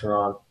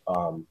restaurant,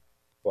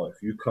 but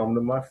if you come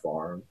to my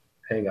farm,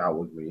 hang out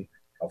with me,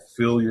 I'll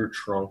fill your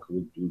trunk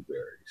with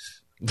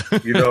blueberries.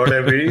 You know what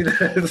I mean?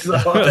 So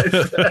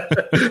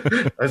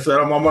I said,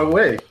 I'm on my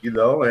way, you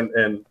know,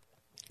 and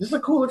this is a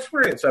cool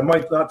experience. I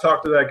might not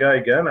talk to that guy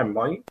again. I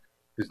might.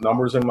 His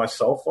number's in my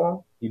cell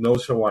phone. He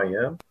knows who I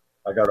am.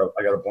 I got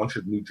a bunch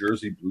of New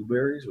Jersey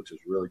blueberries, which is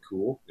really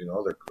cool. You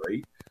know, they're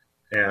great.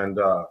 And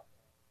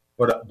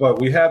but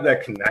we have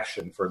that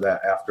connection for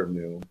that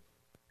afternoon.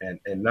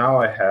 And now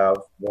I have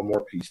one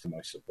more piece to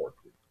my support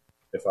group.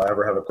 If I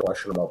ever have a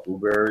question about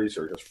blueberries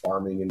or just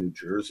farming in New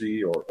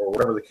Jersey or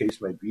whatever the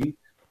case may be,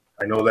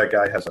 I know that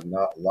guy has a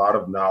lot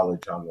of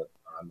knowledge on that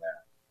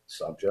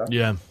subject.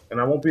 Yeah.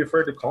 And I won't be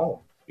afraid to call him.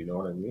 You know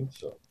what I mean?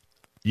 So.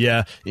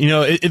 Yeah, you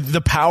know,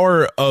 the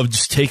power of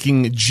just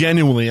taking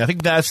genuinely, I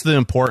think that's the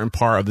important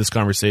part of this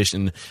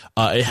conversation.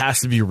 It has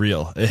to be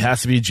real. It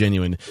has to be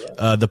genuine.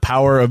 The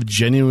power of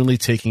genuinely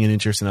taking an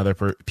interest in other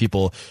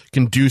people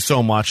can do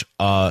so much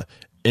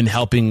in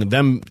helping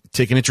them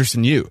take an interest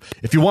in you.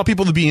 If you want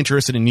people to be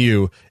interested in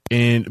you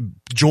and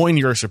join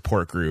your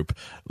support group,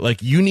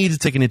 like, you need to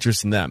take an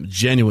interest in them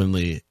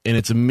genuinely. And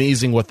it's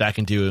amazing what that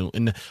can do.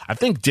 And I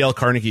think Dale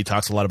Carnegie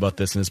talks a lot about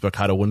this in his book,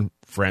 How to Win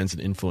Friends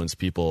and Influence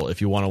People. If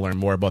you want to learn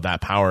more about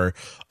that power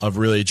of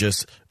really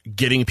just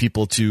getting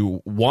people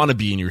to want to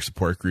be in your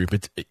support group,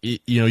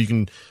 you know, you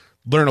can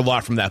learn a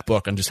lot from that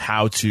book on just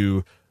how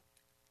to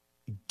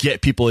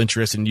get people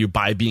interested in you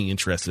by being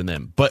interested in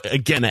them. But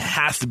again, it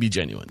has to be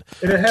genuine.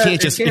 And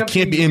it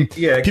can't be.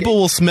 People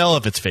will smell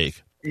if it's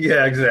fake.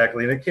 Yeah,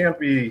 exactly. And it can't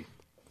be,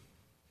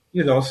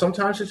 you know,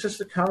 sometimes it's just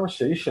a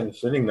conversation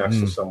sitting next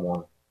to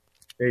someone.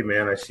 Hey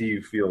man, I see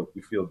you feel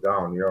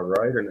down. You all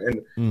right?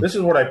 And this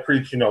is what I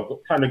preach, you know,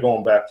 kind of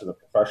going back to the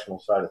professional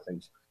side of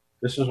things.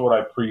 This is what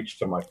I preach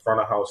to my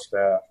front of house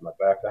staff, my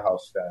back of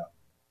house staff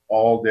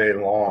all day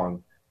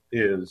long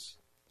is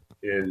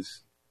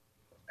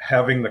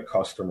having the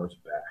customers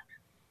back,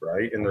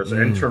 right? And there's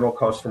internal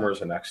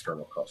customers and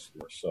external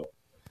customers. So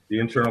the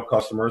internal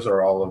customers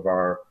are all of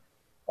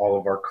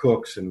our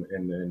cooks and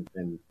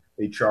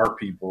HR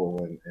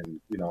people and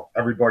you know,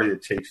 everybody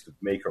it takes to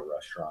make a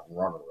restaurant and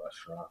run a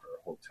restaurant or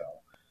a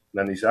hotel. And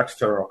then these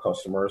external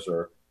customers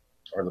are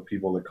the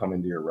people that come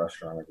into your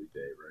restaurant every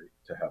day, right,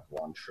 to have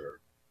lunch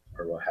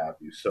or what have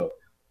you. So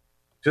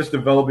just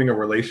developing a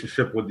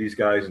relationship with these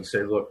guys and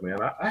say, look, man,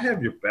 I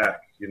have your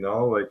back, you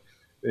know, like,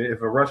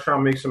 if a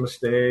restaurant makes a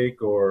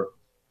mistake or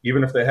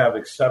even if they have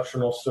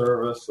exceptional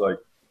service, like,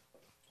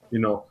 you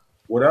know,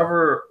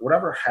 whatever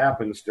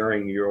happens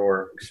during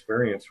your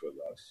experience with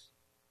us,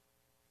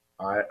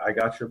 I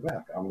got your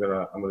back. I'm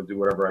gonna do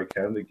whatever I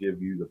can to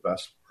give you the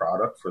best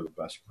product for the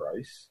best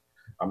price.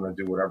 I'm gonna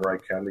do whatever I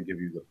can to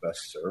give you the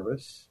best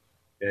service.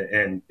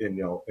 And you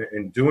know,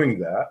 in doing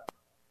that,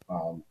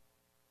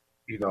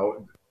 you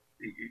know,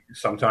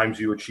 sometimes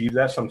you achieve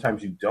that,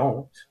 sometimes you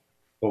don't.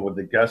 But with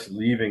the guest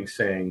leaving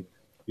saying,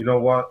 you know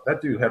what,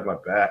 that dude had my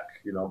back.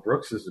 You know,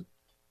 Brooks is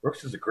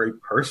a great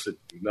person.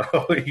 You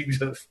know,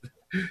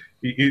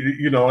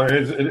 you know,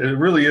 it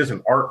really is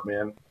an art,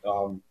 man.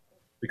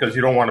 Because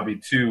you don't want to be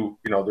too,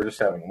 you know, they're just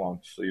having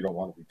lunch, so you don't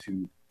want to be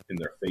too in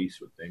their face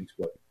with things,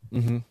 but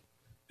Mm-hmm.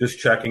 just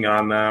checking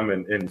on them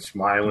and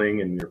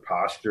smiling and your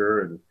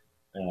posture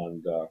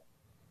and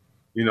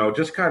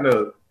just kind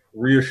of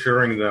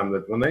reassuring them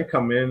that when they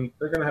come in,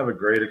 they're going to have a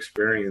great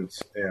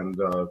experience and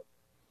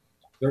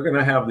they're going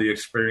to have the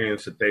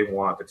experience that they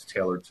want that's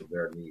tailored to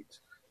their needs.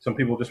 Some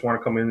people just want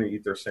to come in and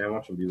eat their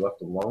sandwich and be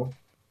left alone.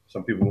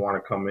 Some people want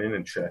to come in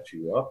and chat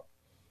you up,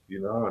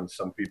 and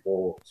some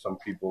people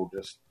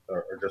just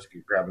are just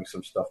grabbing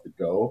some stuff to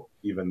go,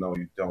 even though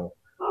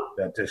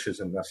that dish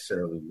isn't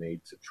necessarily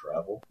made to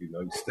travel.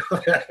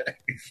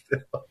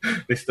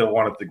 They still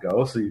want it to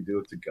go, so you do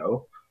it to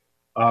go.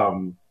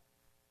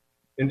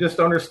 And just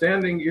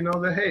understanding,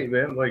 that, hey,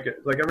 man, like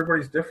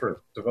everybody's different.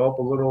 Develop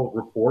a little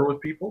rapport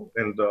with people,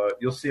 and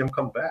you'll see them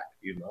come back,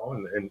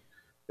 and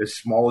as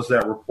small as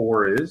that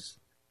rapport is,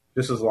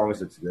 just as long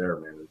as it's there,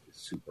 man,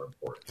 it's super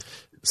important.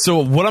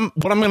 So what I'm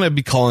going to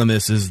be calling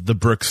this is the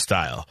Brooks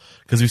style,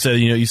 because you said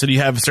you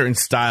have a certain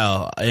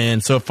style,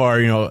 and so far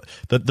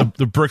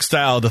the Brooks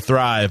style to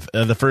thrive.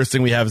 The first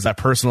thing we have is that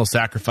personal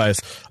sacrifice,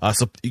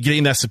 so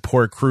getting that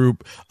support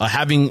group,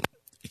 having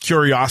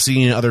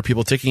curiosity in other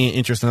people, taking an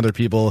interest in other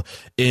people,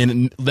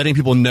 and letting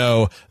people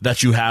know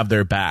that you have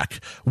their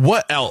back.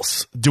 What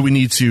else do we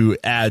need to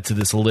add to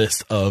this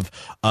list of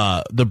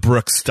the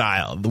Brooks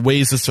style, the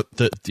ways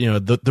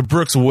the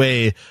Brooks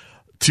way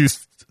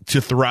to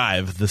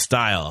thrive, the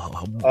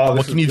style?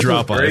 What can you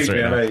drop on us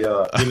right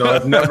now?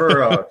 I've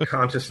never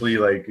consciously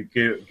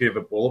gave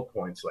it bullet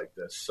points like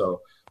this.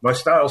 So my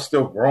style's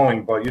still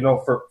growing, but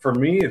for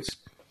me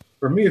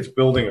it's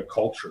building a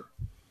culture.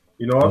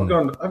 I've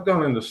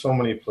gone into so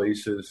many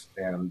places,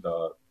 and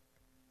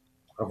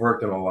I've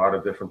worked in a lot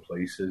of different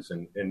places,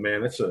 and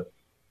man, it's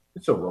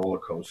a roller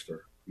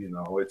coaster.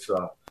 It's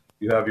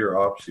you have your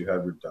ups, you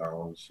have your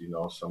downs.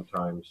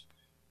 Sometimes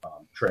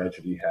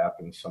tragedy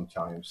happens,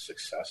 sometimes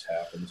success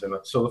happens, and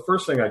so the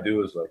first thing I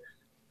do is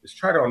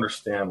try to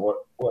understand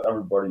what's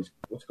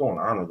going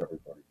on with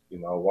everybody.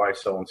 Why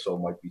so and so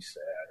might be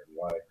sad, and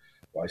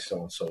why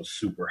so and so is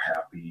super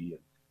happy, and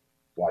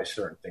why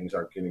certain things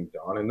aren't getting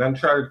done, and then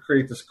try to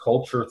create this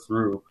culture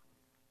through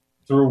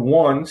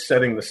one,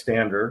 setting the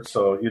standard.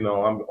 So,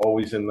 I'm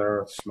always in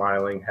there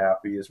smiling,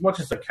 happy as much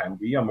as I can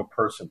be. I'm a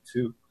person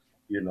too,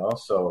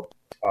 so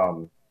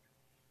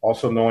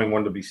also knowing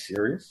when to be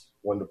serious,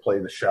 when to play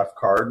the chef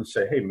card and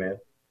say, hey man,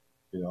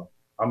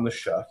 I'm the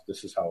chef,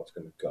 this is how it's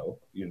going to go,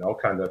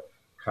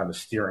 kind of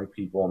steering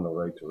people in the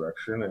right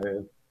direction.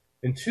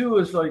 And two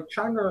is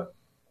try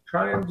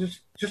and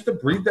just to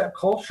breed that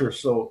culture.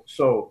 So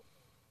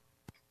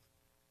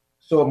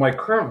my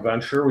current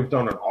venture, we've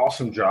done an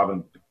awesome job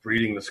in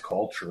breeding this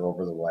culture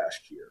over the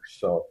last year.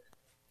 So,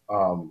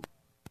 and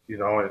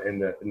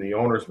the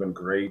owner's been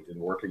great in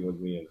working with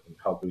me and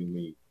helping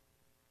me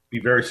be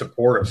very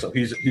supportive. So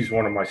he's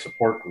one of my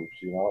support groups,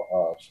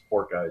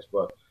 support guys.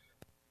 But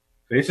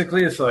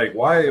basically, it's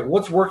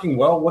what's working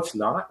well, what's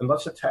not, and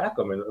let's attack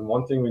them. And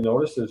one thing we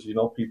noticed is,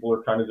 people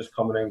are kind of just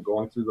coming in and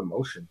going through the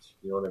motions.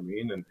 You know what I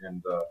mean?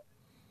 And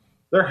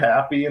they're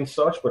happy and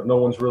such, but no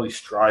one's really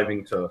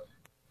striving to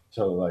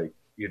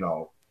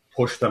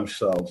push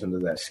themselves into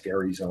that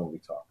scary zone we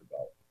talked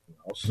about.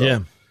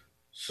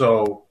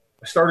 So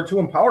I started to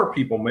empower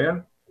people,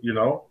 man,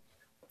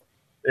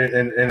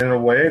 and in a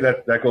way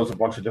that goes a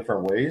bunch of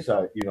different ways.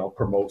 I,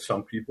 promote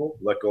some people,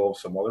 let go of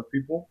some other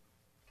people.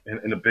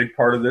 And a big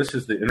part of this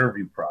is the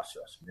interview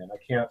process, man. I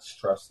can't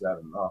stress that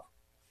enough.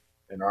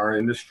 In our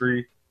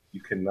industry, you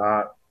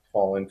cannot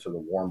fall into the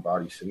warm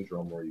body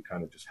syndrome where you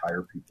kind of just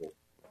hire people,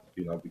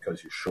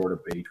 because you're short a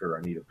baker.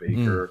 I need a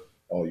baker.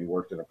 Oh, you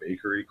worked in a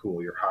bakery?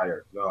 Cool, you're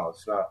hired. No,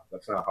 it's not.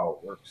 That's not how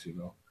it works,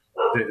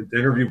 The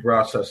interview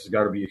process has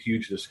got to be a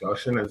huge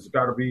discussion. And it's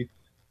got to be,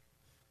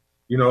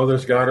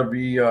 there's got to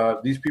be,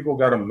 these people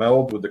got to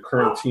meld with the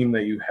current team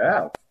that you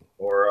have,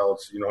 or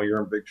else, you're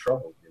in big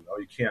trouble.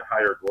 You can't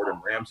hire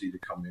Gordon Ramsay to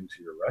come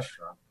into your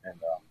restaurant.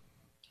 And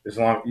as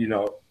long,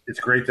 it's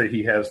great that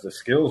he has the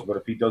skills, but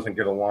if he doesn't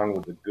get along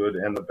with the good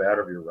and the bad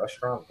of your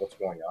restaurant, what's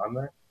going on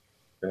there,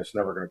 then it's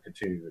never going to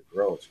continue to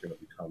grow. It's going to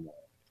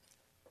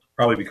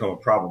probably become a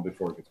problem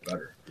before it gets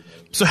better.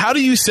 So how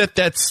do you set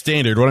that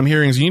standard? What I'm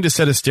hearing is you need to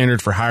set a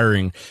standard for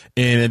hiring,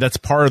 and that's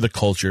part of the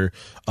culture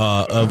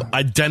of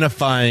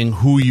identifying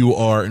who you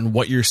are and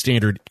what your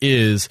standard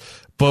is.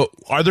 But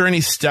are there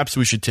any steps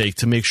we should take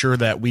to make sure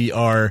that we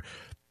are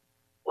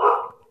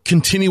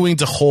continuing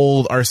to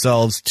hold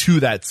ourselves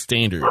to that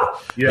standard?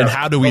 Yeah, and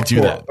how do we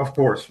do that? Of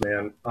course,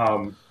 man.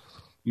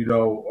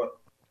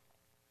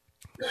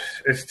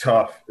 It's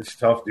tough. It's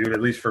tough, dude,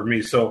 at least for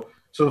me. So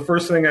the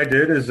first thing I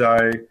did is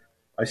I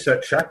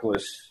set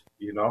checklists.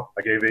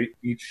 I gave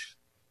each.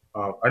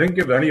 I didn't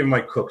give any of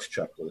my cooks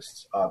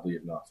checklists. Oddly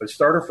enough, it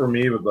started for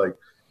me with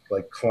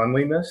like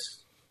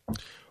cleanliness.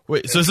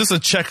 Wait, so is this a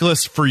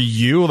checklist for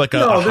you, like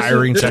a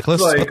hiring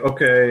checklist?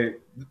 Okay,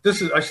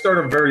 I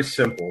started very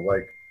simple.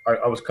 Like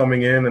I was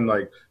coming in and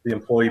the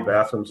employee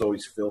bathroom's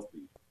always filthy.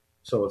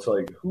 So it's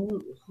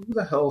who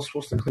the hell is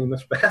supposed to clean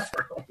this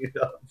bathroom?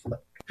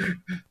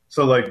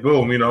 So like,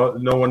 boom,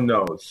 no one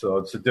knows. So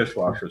it's a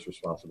dishwasher's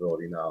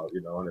responsibility now,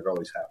 and it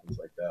always happens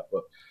like that.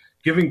 But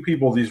giving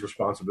people these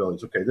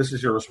responsibilities, okay, this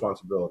is your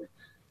responsibility.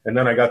 And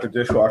then I got the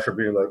dishwasher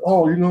being like,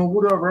 oh,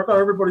 whatever. I got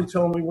everybody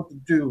telling me what to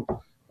do.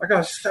 I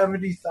got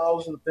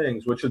 70,000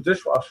 things, which a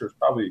dishwasher is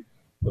probably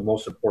the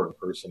most important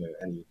person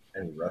in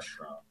any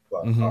restaurant.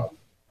 But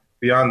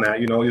beyond that,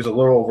 he was a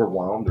little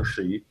overwhelmed, or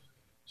she.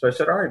 So I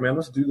said, all right, man,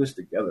 let's do this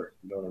together.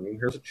 You know what I mean?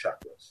 Here's a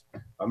checklist.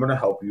 I'm going to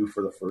help you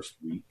for the first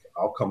week.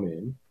 I'll come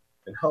in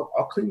and help.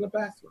 I'll clean the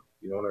bathroom.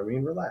 You know what I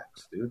mean?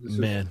 Relax,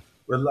 dude.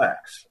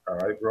 Relax. All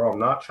right, bro. I'm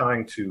not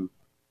trying to,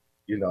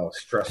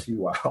 stress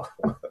you out.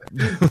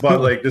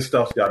 But, like, this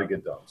stuff's got to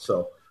get done.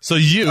 So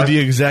you, the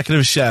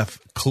executive chef,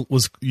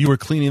 you were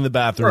cleaning the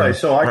bathroom. Right,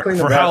 so I cleaned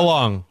the bathroom. For how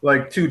long?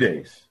 Like 2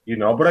 days,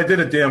 but I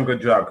did a damn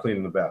good job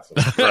cleaning the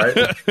bathroom,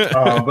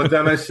 right? But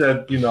then I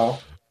said,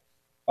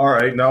 all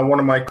right, now one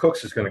of my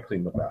cooks is going to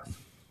clean the bathroom.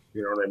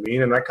 You know what I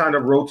mean? And I kind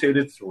of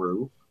rotated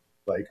through,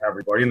 like,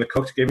 everybody. And the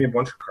cooks gave me a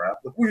bunch of crap.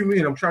 Like, what do you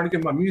mean? I'm trying to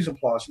get my mise en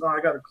place. No, I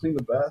got to clean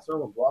the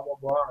bathroom and blah, blah,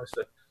 blah. And I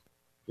said,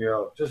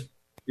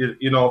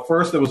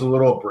 first it was a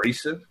little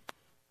abrasive.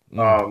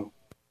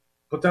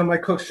 But then my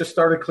cooks just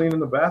started cleaning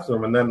the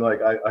bathroom. And then,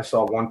 like, I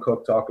saw one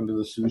cook talking to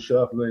the sous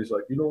chef. And then he's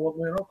like, you know what,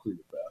 man, I'll clean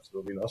the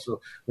bathroom. So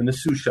then the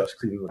sous chef's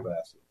cleaning the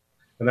bathroom.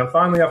 And then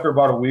finally, after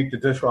about a week, the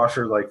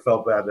dishwasher, like,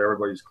 felt bad that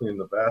everybody's cleaning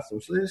the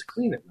bathroom. So they just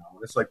clean it now.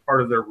 And it's, like,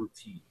 part of their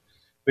routine.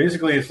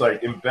 Basically, it's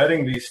like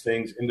embedding these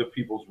things into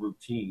people's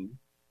routine,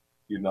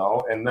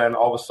 and then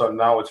all of a sudden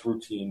now it's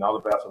routine. Now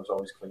the bathroom's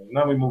always clean. And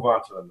then we move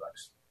on to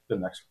the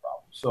next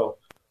problem. So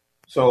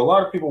a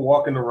lot of people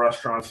walk into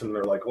restaurants and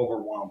they're like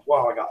overwhelmed.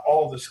 Wow, I got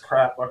all this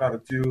crap I got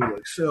to do.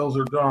 Like, sales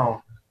are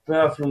down,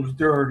 bathroom's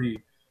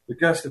dirty, the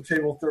guest at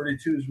table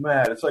 32 is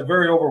mad. It's like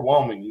very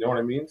overwhelming. You know what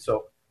I mean?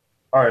 So,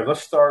 all right,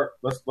 let's start.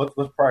 Let's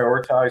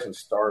prioritize and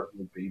start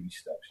with baby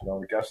steps.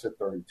 The guest at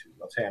 32.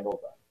 Let's handle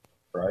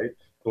that, right?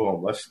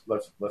 Boom. Let's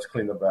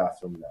clean the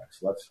bathroom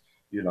next. Let's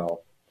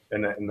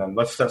and then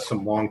let's set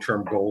some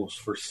long-term goals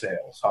for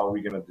sales. How are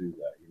we going to do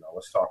that?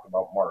 Let's talk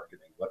about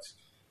marketing.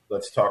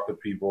 Let's talk to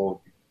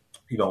people.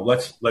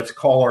 Let's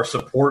call our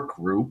support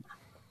group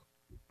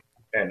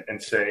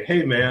and say,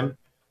 hey, man,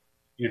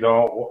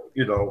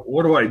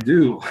 what do I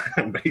do?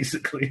 And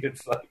basically,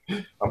 it's like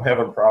I'm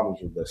having problems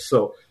with this.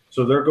 So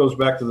there goes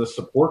back to the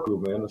support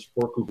group, man. The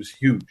support group is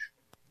huge.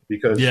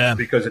 Because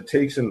it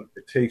takes an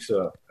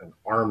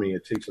army,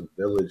 it takes a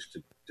village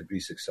to be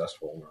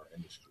successful in our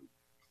industry.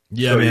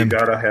 Yeah, so man. You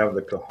got to have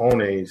the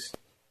cojones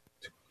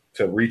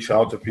to reach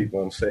out to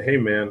people and say, hey,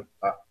 man,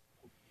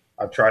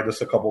 I've tried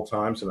this a couple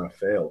times and I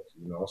failed.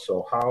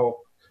 So how,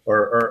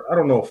 or I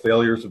don't know if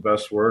failure is the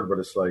best word, but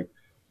it's like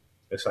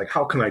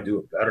how can I do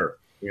it better?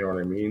 You know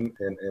what I mean?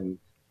 And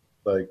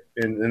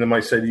they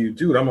might say to you,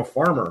 dude, I'm a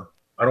farmer.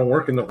 I don't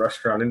work in the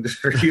restaurant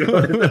industry.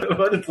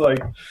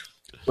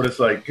 But it's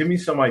like, give me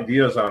some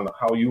ideas on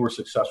how you were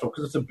successful,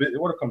 because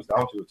what it comes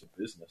down to, it's a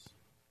business.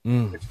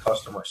 It's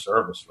customer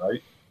service,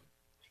 right?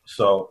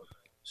 So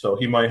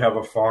he might have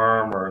a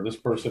farm, or this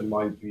person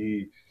might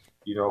be,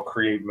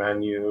 create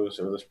menus,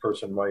 or this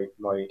person might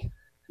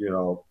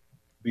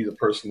be the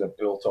person that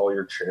built all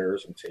your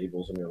chairs and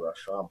tables in your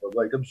restaurant. But,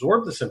 like,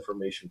 absorb this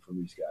information from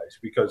these guys,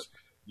 because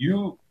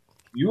you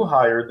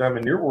hired them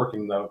and you're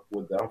working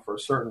with them for a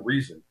certain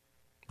reason.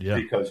 Yeah.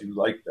 Because you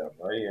like them,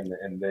 right?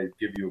 And they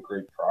give you a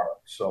great product.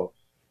 So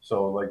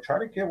like, try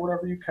to get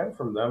whatever you can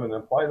from them and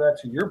apply that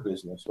to your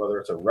business, whether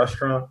it's a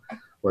restaurant,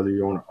 whether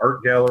you own an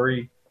art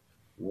gallery,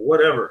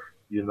 whatever,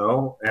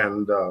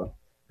 and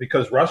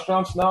because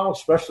restaurants now,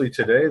 especially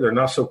today, they're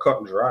not so cut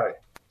and dry.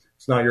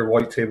 It's not your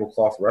white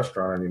tablecloth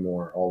restaurant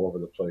anymore all over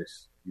the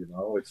place.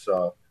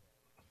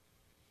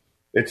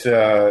 It's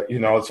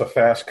a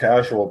fast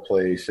casual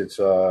place. It's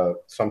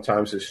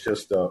sometimes it's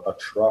just a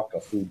truck, a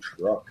food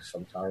truck.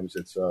 Sometimes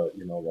it's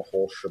the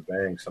whole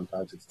shebang.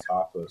 Sometimes it's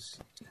tapas,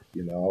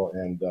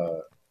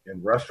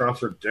 and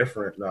restaurants are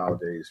different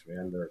nowadays,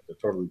 man. They're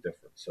totally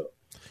different. So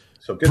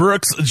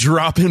Brooks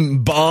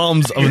dropping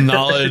bombs of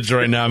knowledge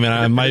right now,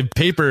 man. My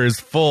paper is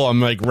full. I'm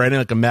like writing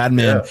like a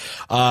madman.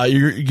 Yeah.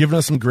 You're giving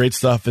us some great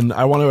stuff, and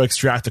I want to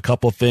extract a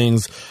couple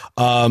things.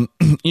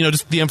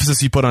 Just the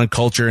emphasis you put on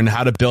culture and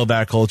how to build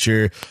that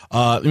culture.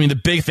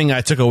 The big thing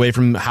I took away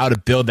from how to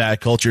build that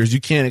culture is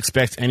you can't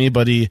expect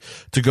anybody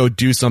to go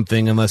do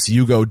something unless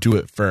you go do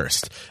it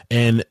first.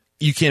 And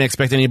you can't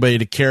expect anybody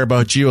to care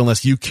about you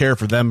unless you care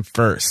for them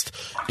first.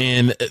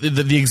 And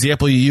the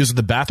example you used with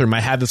the bathroom,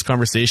 I had this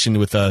conversation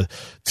with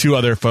two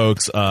other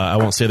folks. I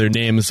won't say their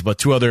names, but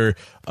two other,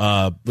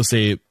 let's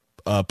say,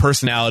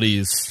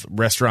 personalities,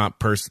 restaurant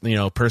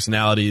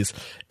personalities,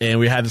 and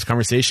we had this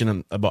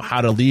conversation about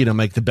how to lead. I'm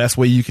like, the best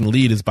way you can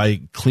lead is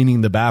by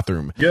cleaning the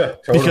bathroom. Yeah,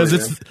 totally,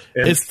 because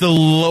it's the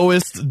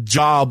lowest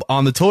job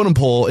on the totem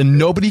pole, and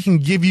nobody can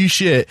give you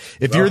shit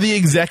if you're the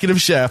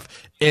executive chef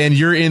and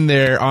you're in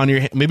there on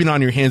your, maybe not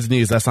on your hands and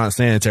knees, that's not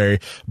sanitary,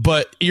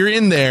 but you're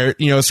in there,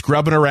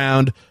 scrubbing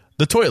around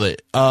the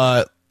toilet.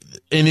 And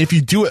if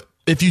you do it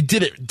if you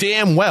did it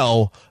damn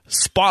well,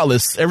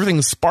 spotless,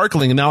 everything's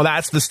sparkling, and now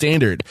that's the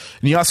standard.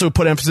 And you also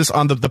put emphasis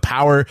on the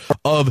power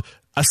of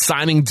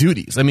assigning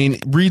duties. I mean,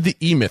 read the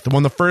E-Myth.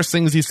 One of the first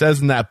things he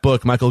says in that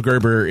book, Michael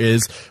Gerber,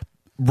 is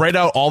write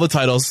out all the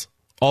titles,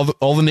 all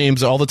the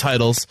names, all the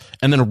titles,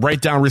 and then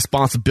write down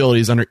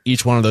responsibilities under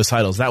each one of those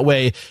titles. That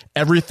way,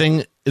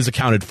 everything is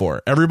accounted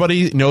for.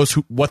 Everybody knows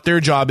what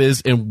their job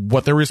is and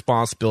what their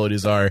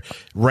responsibilities are.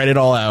 Write it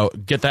all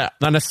out. Get that,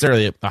 not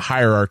necessarily a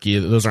hierarchy.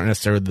 Those aren't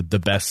necessarily the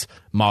best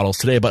models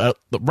today, but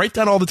write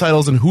down all the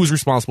titles and who's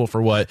responsible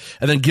for what,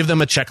 and then give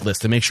them a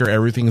checklist to make sure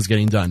everything is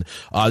getting done.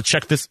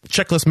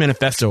 Checklist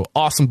Manifesto,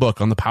 awesome book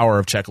on the power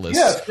of checklists.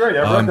 Yeah, it's great.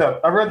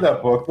 I read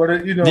that book, but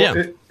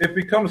it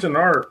becomes an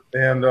art.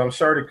 And I'm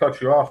sorry to cut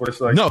you off, but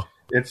it's like no.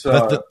 It's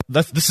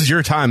this is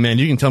your time, man.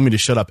 You can tell me to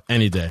shut up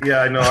any day.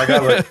 Yeah, I know. I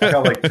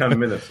got like 10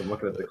 minutes. I'm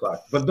looking at the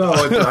clock, but no,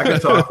 I can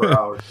talk for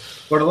hours.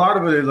 But a lot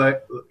of it is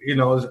like,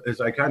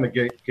 is I kind of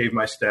gave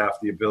my staff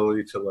the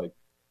ability to, like,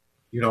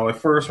 at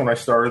first when I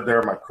started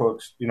there, my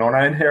cooks, and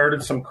I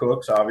inherited some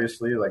cooks.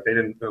 Obviously, like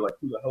they're like,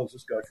 who the hell is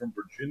this guy from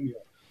Virginia?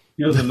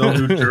 He doesn't know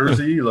New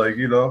Jersey, like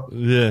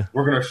Yeah,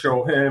 we're gonna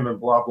show him and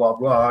blah blah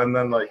blah. And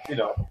then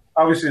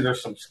obviously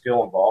there's some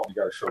skill involved. You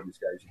got to show these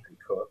guys you can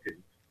cook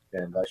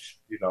and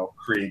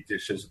create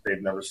dishes that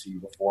they've never seen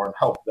before and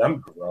help them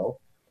grow,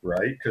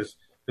 right? Because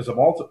the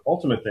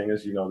ultimate thing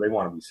is, they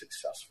want to be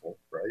successful,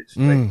 right?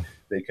 So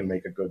they can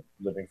make a good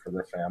living for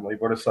their family.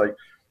 But it's like,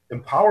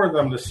 empower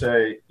them to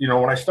say,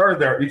 when I started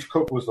there, each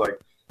cook was like,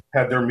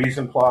 had their mise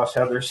en place,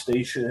 had their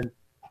station.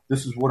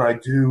 This is what I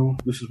do.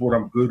 This is what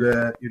I'm good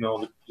at.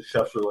 The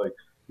chefs are like,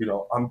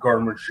 I'm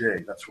garde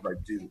manger. That's what I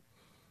do.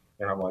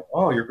 And I'm like,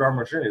 oh, you're garde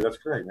manger. That's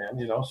great, man.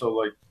 So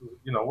like,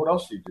 what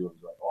else do you do?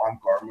 He's like, oh, I'm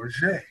garde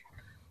manger.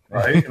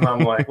 Right. And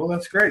I'm like, well,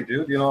 that's great,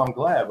 dude. I'm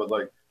glad.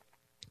 But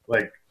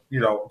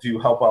do you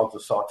help out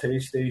the saute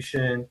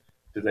station?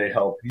 Do they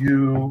help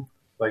you?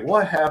 Like,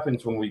 what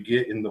happens when we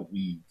get in the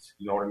weeds?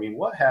 You know what I mean?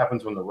 What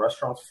happens when the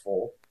restaurant's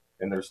full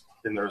and there's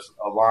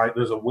a line,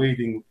 there's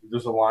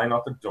a line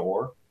out the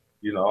door,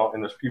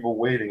 and there's people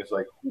waiting. It's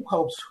like, who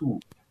helps who?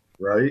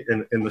 Right.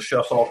 And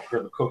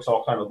the cooks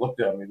all kind of looked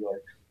at me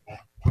like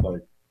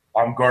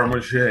I'm garde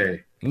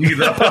manger,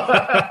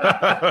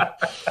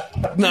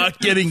 not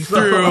getting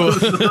through.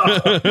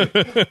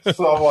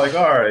 So I'm like,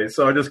 all right.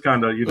 So I just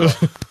kind of,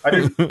 I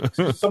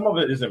didn't. Some of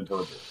it isn't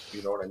verbal.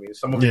 You know what I mean?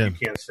 Some of it you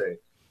can't say.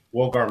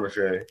 Well, garde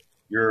manger,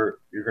 you're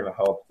gonna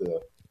help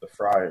the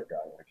fryer guy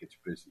when it gets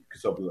busy,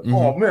 because they'll be like,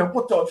 oh man,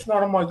 what the? It's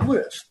not on my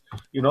list.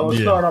 It's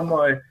not on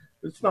my.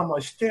 It's not my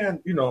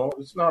stand.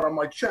 It's not on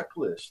my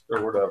checklist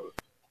or whatever.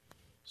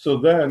 So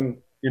then,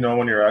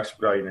 when you're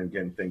expediting and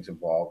getting things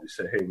involved, you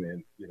say, hey,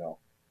 man,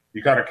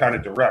 you got to kind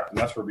of direct, and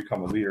that's where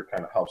Become a Leader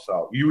kind of helps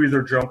out. You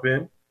either jump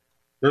in.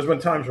 There's been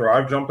times where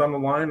I've jumped on the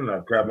line and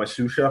I've grabbed my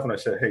sous chef and I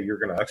said, hey, you're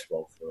going to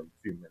expo for a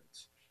few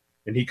minutes.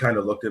 And he kind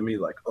of looked at me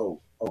like,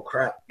 oh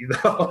crap,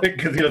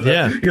 because he doesn't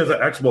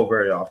expo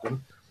very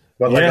often.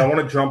 But I want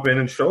to jump in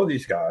and show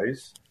these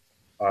guys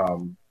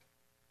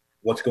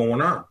what's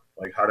going on,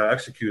 like how to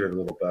execute it a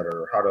little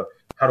better,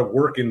 how to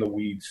work in the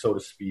weeds, so to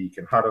speak,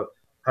 and how to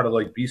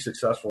like be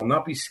successful and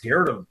not be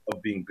scared of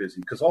being busy,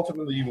 because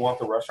ultimately you want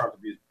the restaurant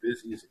to be as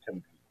busy as it can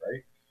be,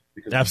 right?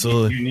 Because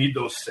absolutely you need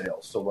those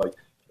sales. So like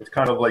it's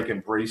kind of like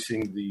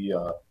embracing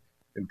the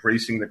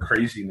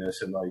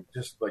craziness, and like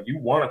just like you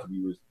want it to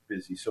be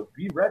busy. So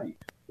be ready.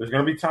 There's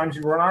going to be times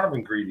you run out of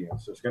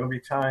ingredients. There's going to be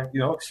time,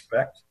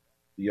 expect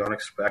the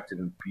unexpected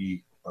and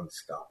be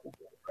unstoppable,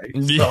 right?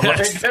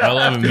 Yes. So, I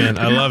love it, man.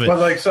 I love it.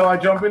 But so I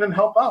jump in and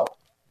help out,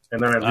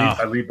 and then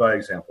I lead by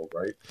example,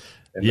 right?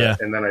 And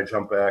then I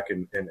jump back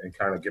and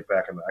kind of get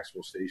back in the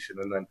expo station.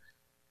 And then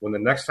when the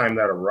next time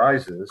that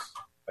arises,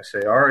 I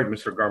say, all right,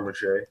 Mr. Garde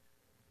manger,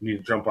 you need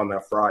to jump on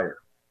that fryer.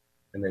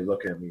 And they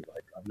look at me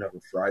like, I've never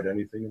fried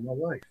anything in my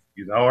life,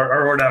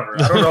 or whatever.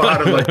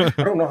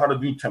 I don't know how to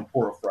do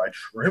tempura fried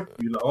shrimp,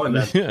 and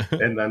then,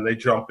 and then they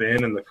jump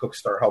in and the cooks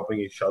start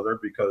helping each other,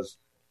 because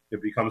it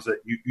becomes that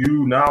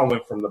you now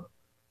went from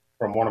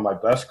one of my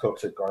best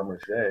cooks at Garde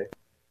manger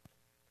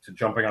to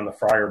jumping on the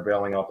fryer,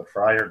 bailing out the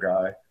fryer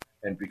guy,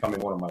 and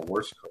becoming one of my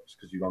worst cooks,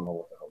 because you don't know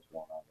what the hell's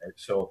going on, right?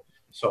 So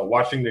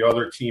watching the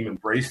other team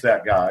embrace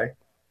that guy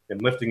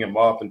and lifting him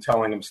up and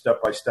telling him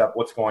step by step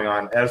what's going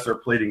on as they're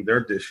plating their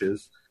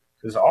dishes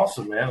is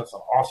awesome, man. It's an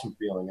awesome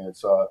feeling, and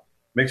it's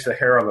makes the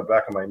hair on the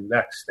back of my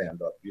neck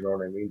stand up. You know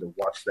what I mean? To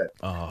watch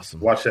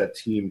that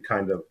team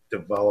kind of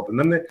develop, and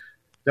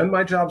then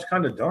my job's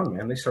kind of done,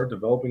 man. They start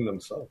developing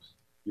themselves.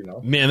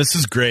 Man, this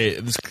is great.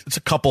 It's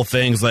a couple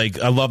things. Like,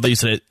 I love that you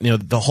said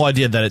it. The whole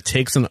idea that it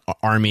takes an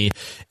army,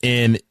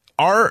 and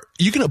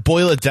you can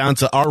boil it down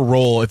to our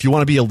role. If you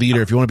want to be a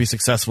leader, if you want to be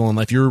successful in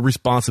life, your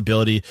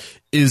responsibility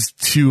is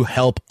to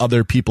help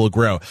other people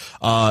grow.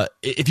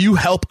 If you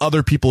help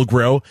other people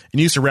grow and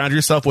you surround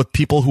yourself with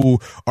people who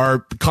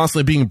are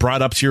constantly being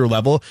brought up to your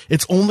level,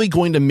 it's only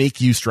going to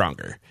make you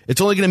stronger. It's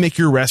only going to make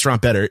your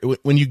restaurant better.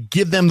 When you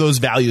give them those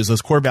values,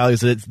 those core values,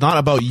 that it's not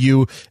about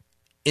you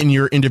in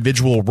your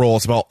individual role.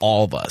 It's about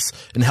all of us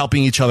and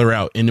helping each other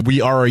out. And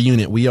we are a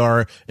unit. We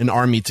are an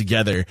army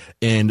together.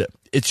 And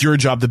it's your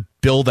job to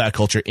build that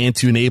culture and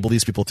to enable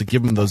these people to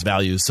give them those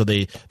values so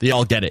they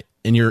all get it.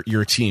 And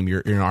you're a team,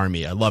 you're an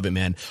army. I love it,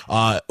 man.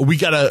 We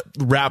got to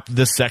wrap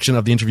this section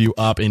of the interview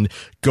up and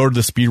go to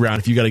the speed round.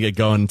 If you got to get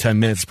going in 10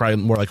 minutes, it's probably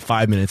more like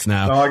 5 minutes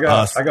now. No, I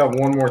got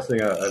one more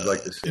thing I'd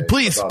like to say.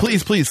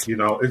 Please. You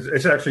know,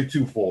 it's actually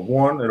twofold.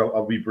 One, and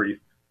I'll be brief.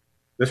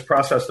 This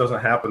process doesn't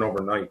happen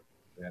overnight,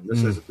 man.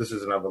 This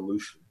is an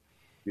evolution.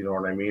 You know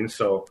what I mean?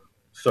 So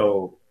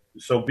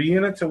be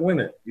in it to win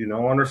it. You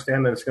know,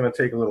 understand that it's going to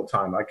take a little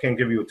time. I can't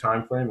give you a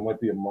time frame. It might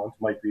be a month,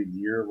 might be a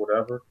year,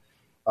 whatever.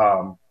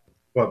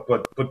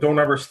 But don't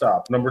ever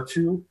stop. Number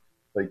two,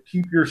 like,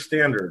 keep your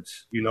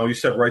standards. You know, you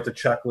said write the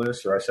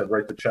checklist, or I said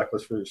write the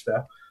checklist for your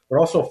staff, but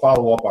also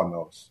follow up on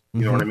those.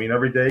 You know what I mean?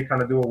 Every day,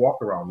 kind of do a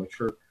walk around. Make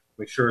sure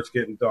it's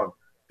getting done.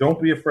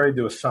 Don't be afraid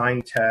to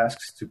assign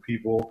tasks to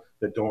people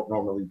that don't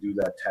normally do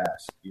that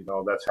task. You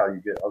know, that's how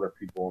you get other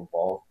people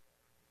involved.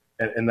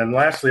 And then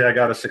lastly, I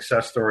got a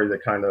success story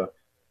that kind of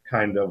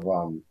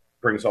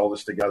brings all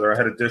this together. I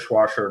had a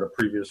dishwasher at a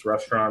previous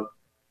restaurant,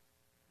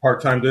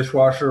 part-time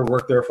dishwasher,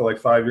 worked there for like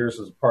 5 years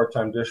as a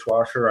part-time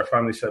dishwasher. I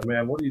finally said,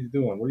 man, what are you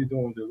doing? What are you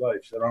doing with your life?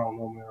 She said, I don't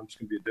know, man. I'm just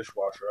going to be a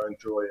dishwasher. I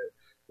enjoy it,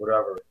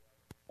 whatever.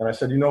 And I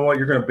said, you know what?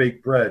 You're going to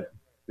bake bread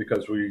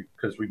because we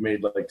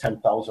made like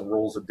 10,000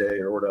 rolls a day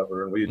or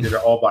whatever. And we did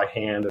it all by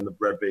hand. And the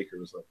bread baker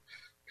was like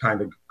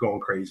kind of going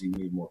crazy.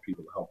 We need more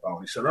people to help out.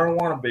 And he said, I don't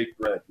want to bake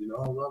bread, you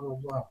know, blah, blah,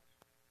 blah.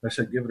 And I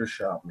said, give it a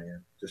shot,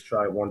 man. Just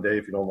try it one day.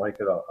 If you don't like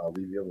it, I'll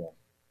leave you alone.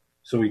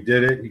 So he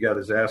did it. He got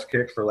his ass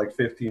kicked for like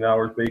 15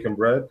 hours baking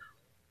bread.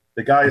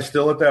 The guy is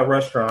still at that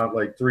restaurant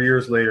like 3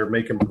 years later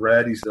making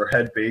bread. He's their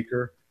head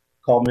baker.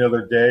 Called me the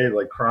other day,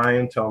 like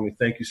crying, telling me,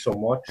 thank you so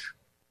much.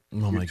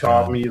 You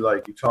taught me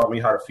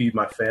how to feed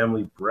my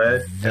family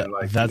bread. And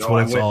like, that's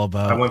what it's all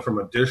about. I went from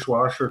a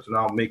dishwasher to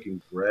now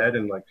making bread,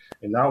 and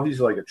now he's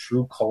like a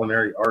true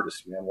culinary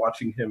artist, man.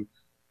 Watching him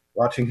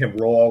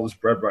roll all this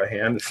bread by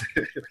hand.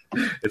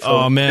 It's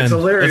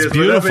hilarious. It's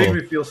beautiful. That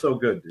made me feel so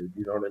good, dude.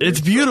 You know what I mean?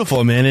 It's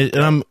beautiful,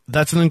 man.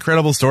 That's an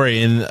incredible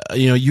story. And,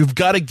 you know, you've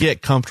got to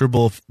get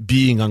comfortable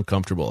being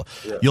uncomfortable.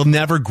 Yeah. You'll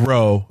never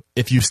grow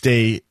if you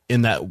stay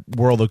in that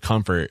world of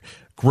comfort.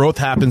 Growth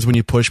happens when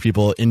you push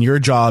people, and your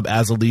job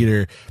as a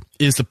leader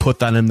is to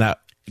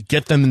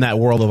get them in that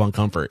world of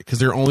uncomfort, because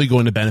they're only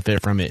going to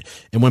benefit from it.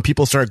 And when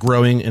people start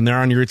growing and they're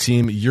on your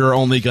team, you're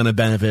only going to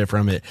benefit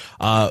from it.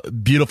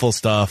 Beautiful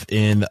stuff.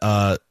 And,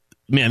 man,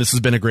 this has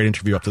been a great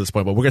interview up to this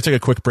point, but we're going to take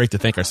a quick break to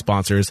thank our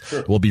sponsors.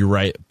 Sure. We'll be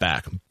right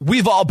back.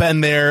 We've all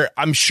been there.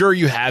 I'm sure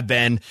you have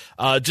been,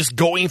 just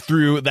going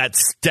through that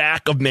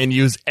stack of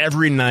menus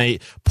every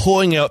night,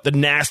 pulling out the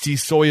nasty,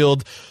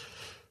 soiled,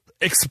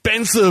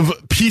 expensive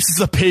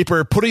pieces of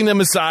paper, putting them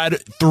aside,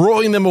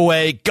 throwing them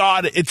away.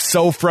 God, it's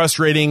so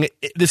frustrating.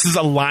 This is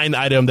a line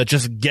item that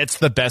just gets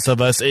the best of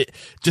us. It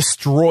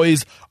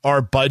destroys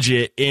our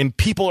budget, and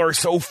people are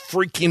so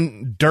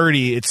freaking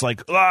dirty. It's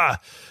like,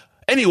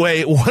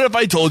 Anyway, what if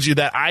I told you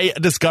that I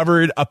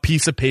discovered a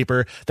piece of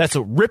paper that's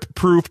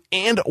rip-proof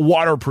and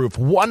waterproof,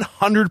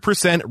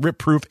 100%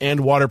 rip-proof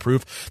and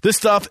waterproof. This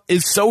stuff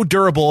is so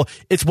durable.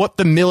 It's what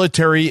the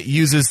military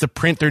uses to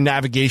print their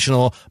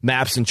navigational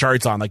maps and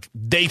charts on. Like,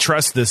 they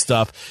trust this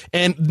stuff.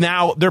 And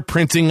now they're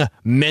printing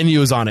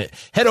menus on it.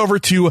 Head over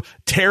to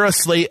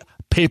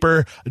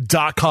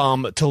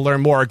TerraSlatePaper.com to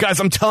learn more. Guys,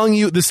 I'm telling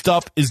you, this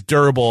stuff is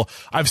durable.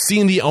 I've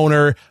seen the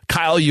owner,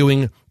 Kyle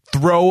Ewing,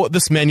 throw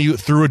this menu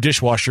through a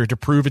dishwasher to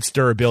prove its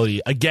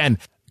durability. Again,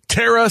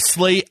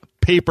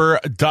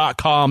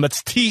 TerraSlatePaper.com.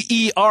 That's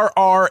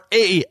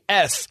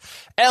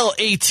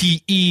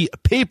TerraSlate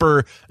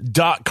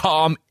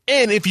paper.com.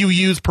 And if you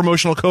use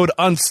promotional code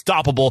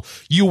Unstoppable,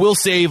 you will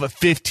save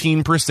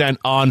 15%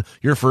 on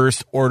your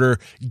first order.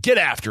 Get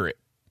after it.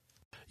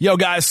 Yo,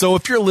 guys, so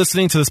if you're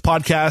listening to this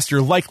podcast,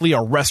 you're likely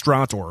a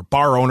restaurant or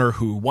bar owner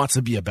who wants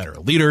to be a better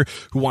leader,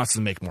 who wants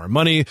to make more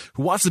money,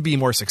 who wants to be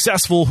more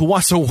successful, who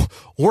wants to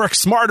work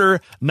smarter,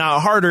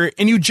 not harder,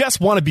 and you just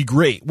want to be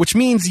great, which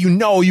means you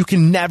know you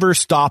can never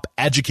stop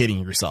educating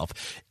yourself.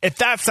 If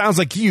that sounds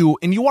like you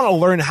and you want to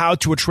learn how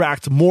to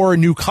attract more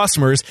new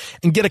customers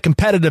and get a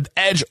competitive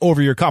edge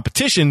over your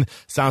competition,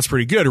 sounds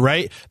pretty good,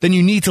 right? Then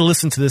you need to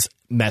listen to this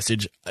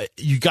message.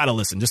 You got to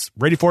listen. Just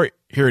ready for it?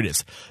 Here it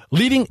is.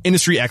 Leading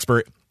industry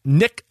expert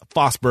Nick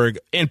Fosberg,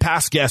 and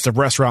past guest of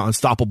Restaurant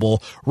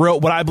Unstoppable,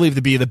 wrote what I believe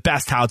to be the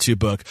best how-to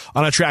book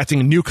on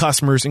attracting new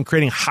customers and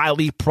creating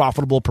highly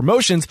profitable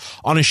promotions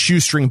on a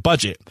shoestring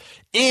budget.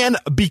 And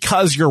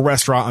because you're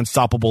Restaurant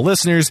Unstoppable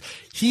listeners,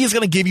 he's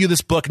going to give you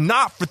this book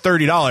not for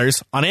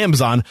 $30 on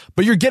Amazon,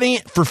 but you're getting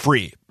it for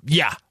free.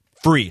 Yeah,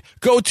 free.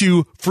 Go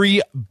to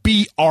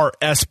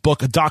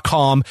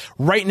freebrsbook.com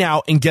right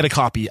now and get a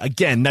copy.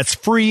 Again, that's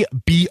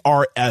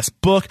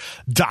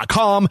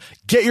freebrsbook.com.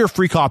 Get your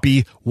free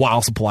copy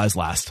while supplies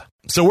last.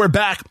 So we're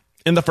back.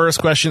 And the first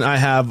question I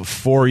have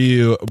for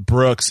you,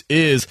 Brooks,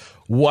 is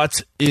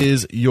what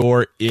is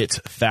your it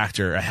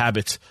factor? A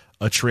habit,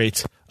 a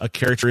trait, a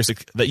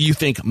characteristic that you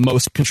think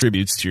most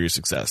contributes to your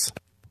success?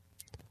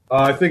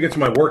 I think it's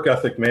my work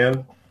ethic,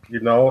 man,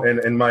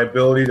 and my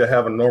ability to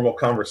have a normal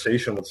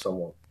conversation with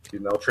someone,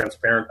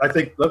 transparent. I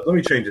think, let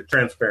me change it,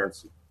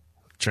 transparency.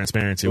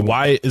 Transparency.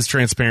 Why is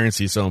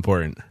transparency so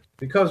important?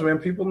 Because, man,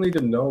 people need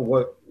to know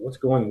what's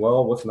going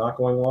well, what's not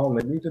going well, and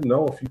they need to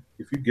know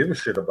if you give a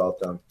shit about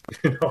them.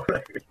 You know what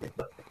I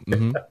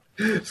mean?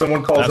 Mm-hmm.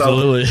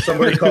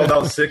 Somebody called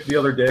out sick the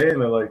other day, and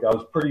they're like, I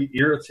was pretty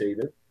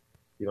irritated.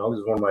 This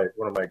is one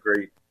of my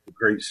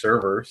great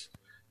servers.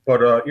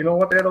 But you know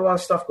what? They had a lot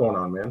of stuff going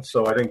on, man.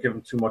 So I didn't give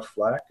them too much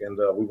flack, and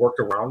we worked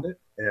around it.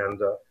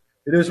 And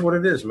it is what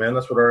it is, man.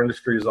 That's what our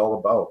industry is all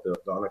about, the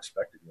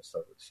unexpectedness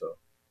of it. So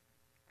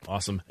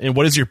awesome. And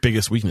what is your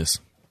biggest weakness?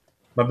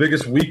 My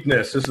biggest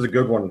weakness, this is a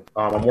good one.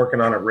 I'm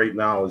working on it right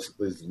now, is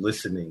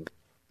listening.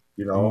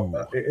 And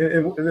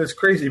it's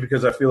crazy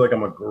because I feel like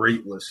I'm a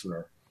great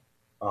listener.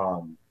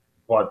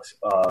 But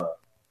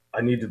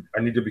I need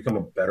to become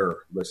a better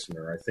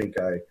listener. I think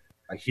I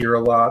hear a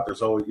lot.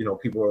 There's always,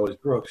 people are always,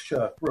 Brooks,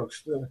 chef,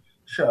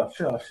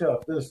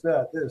 this,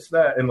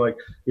 that.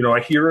 And I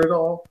hear it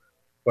all,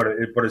 but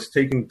it's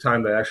taking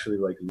time to actually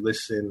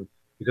listen,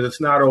 because it's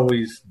not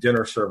always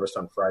dinner service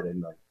on Friday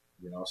night.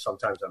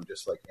 Sometimes I'm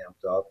just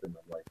amped up, and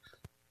I'm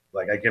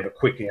like I give a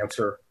quick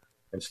answer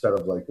instead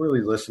of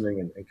really listening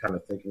and kind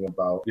of thinking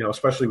about,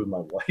 especially with my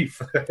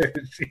wife.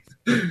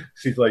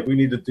 she's like, we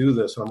need to do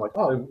this. And I'm like,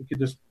 oh, we could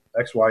just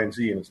X, Y, and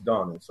Z and it's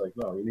done. It's like,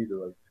 no, you need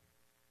to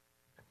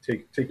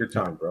take your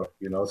time, bro.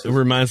 It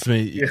reminds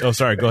me. Yeah. Oh,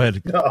 sorry. Go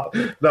ahead.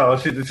 No,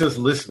 she's just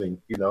listening.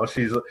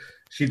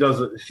 She does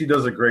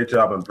a great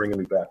job on bringing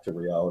me back to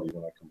reality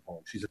when I come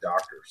home. She's a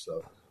doctor.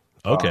 So,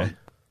 okay.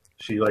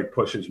 She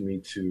pushes me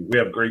to, we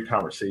have great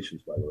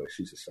conversations, by the way.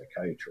 She's a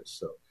psychiatrist.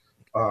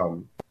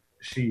 So,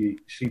 she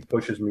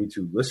pushes me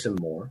to listen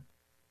more,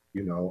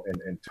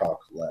 and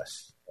talk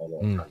less, although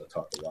I kind of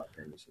talk a lot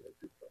during this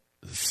interview.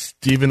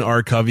 Stephen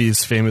R.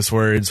 Covey's famous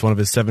words, one of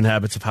his 7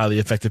 habits of highly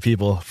effective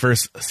people: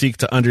 first seek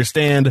to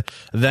understand,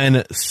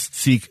 then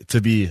seek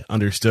to be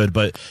understood.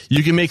 But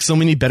you can make so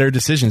many better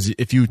decisions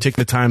if you take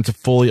the time to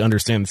fully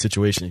understand the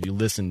situation. If you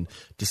listen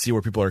to see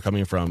where people are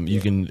coming from,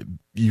 you can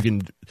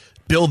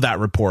build that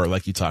rapport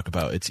like you talk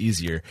about. It's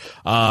easier.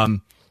 All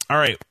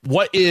right.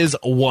 What is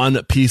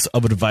one piece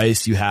of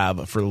advice you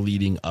have for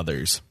leading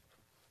others?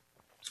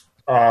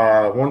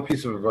 One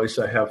piece of advice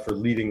I have for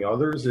leading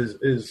others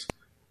is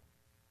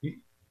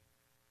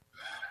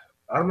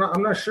I'm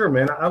not sure,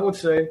 man. I would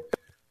say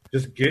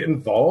just get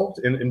involved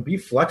and be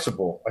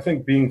flexible. I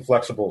think being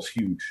flexible is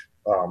huge,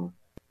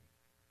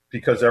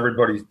 because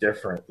everybody's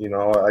different.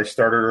 I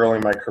started early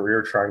in my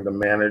career trying to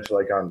manage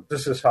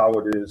this is how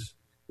it is.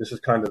 This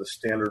is kind of the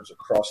standards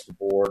across the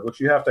board, which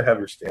you have to have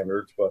your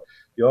standards, but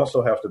you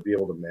also have to be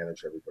able to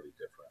manage everybody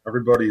different.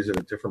 Everybody's at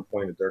a different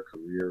point in their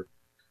career,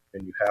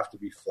 and you have to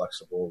be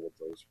flexible with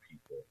those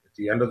people. At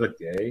the end of the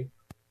day,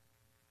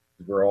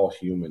 we're all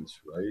humans,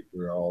 right?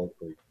 We're all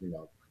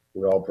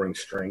we all bring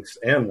strengths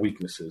and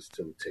weaknesses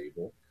to the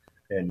table,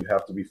 and you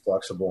have to be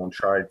flexible and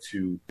try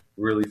to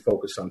really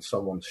focus on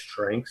someone's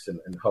strengths and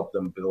help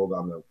them build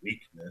on their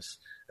weakness.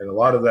 And a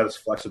lot of that is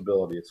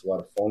flexibility. It's a lot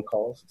of phone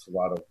calls. It's a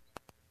lot of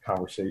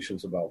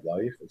conversations about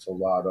life. It's a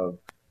lot of,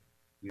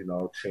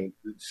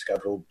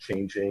 schedule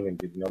changing and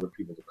getting other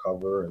people to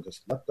cover, and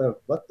just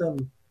let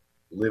them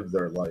live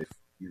their life.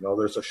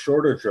 There's a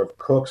shortage of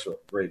cooks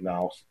right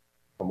now,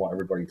 from what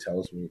everybody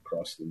tells me,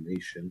 across the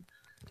nation.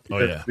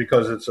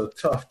 Because it's a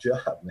tough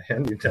job,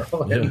 man,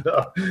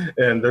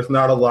 and there's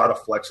not a lot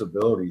of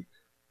flexibility.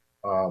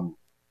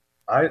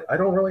 I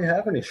don't really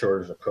have any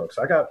shortage of cooks.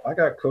 I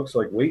got cooks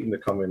waiting to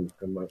come in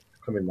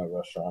my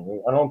restaurant.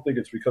 I don't think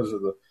it's because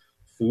of the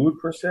food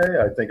per se.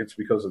 I think it's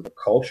because of the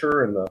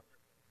culture and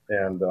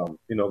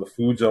the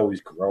food's always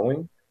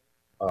growing.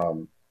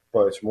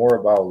 But it's more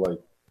about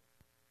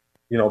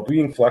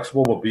being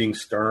flexible but being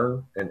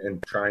stern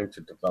and trying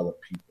to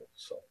develop people.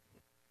 So.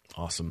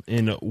 Awesome.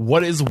 And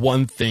what is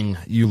one thing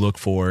you look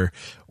for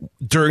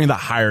during the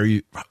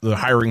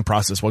hiring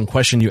process? One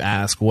question you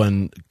ask,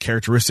 one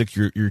characteristic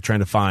you're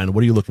trying to find.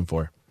 What are you looking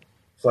for?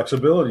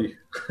 Flexibility.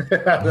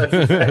 That's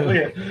exactly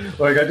it.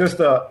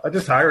 I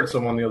just hired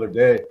someone the other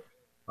day.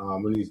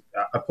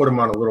 I put him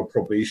on a little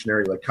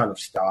probationary, kind of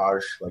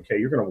stage. Hey,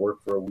 you're going to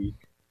work for a week,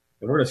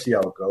 and we're going to see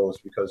how it goes,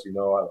 because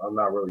I'm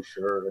not really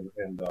sure.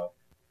 And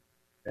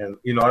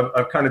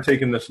I've kind of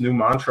taken this new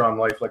mantra on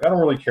life. I don't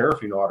really care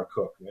if you know how to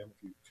cook, man.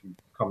 If you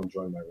come and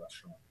join my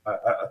restaurant.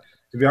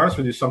 To be honest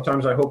with you,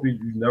 sometimes I hope you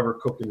never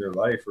cooked in your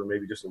life, or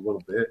maybe just a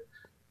little bit,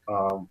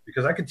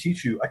 because I could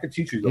teach you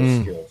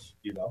those skills.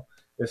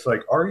 It's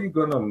are you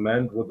going to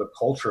mend with the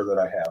culture that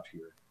I have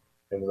here?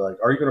 And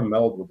are you going to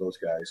meld with those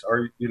guys?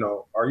 Are you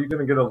going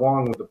to get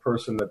along with the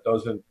person that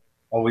doesn't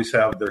always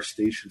have their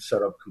station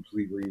set up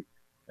completely,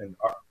 and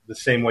the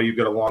same way you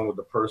get along with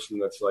the person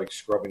that's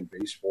scrubbing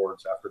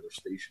baseboards after their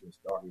station is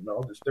done?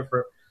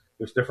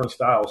 There's different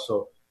styles.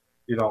 So,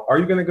 are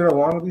you going to get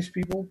along with these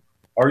people?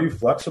 Are you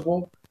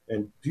flexible?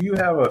 And do you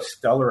have a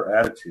stellar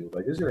attitude?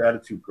 Is your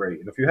attitude great?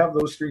 And if you have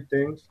those 3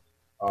 things,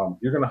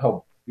 you're going to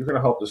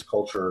help this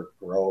culture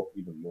grow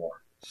even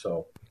more.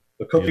 So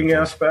The cooking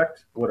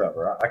aspect,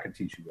 whatever. I can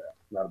teach you that.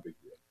 Not a big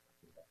deal.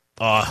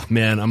 Oh,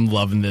 man, I'm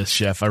loving this,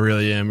 Chef. I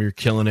really am. You're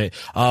killing it.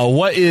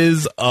 What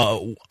is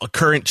a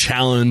current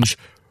challenge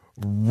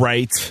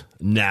right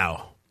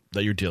now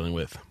that you're dealing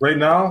with? Right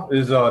now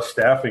is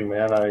staffing,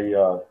 man.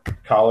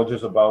 College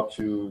is about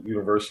to,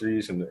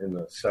 universities and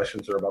the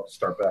sessions are about to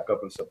start back up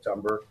in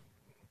September.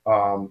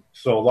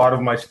 So a lot of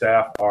my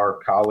staff are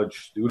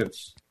college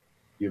students,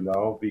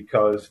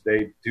 because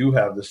they do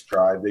have this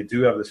drive, they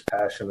do have this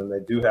passion, and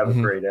they do have a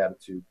great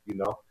attitude,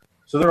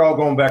 So they're all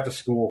going back to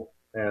school,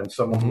 and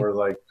some of them are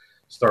like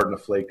starting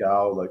to flake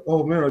out, like,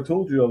 oh man, I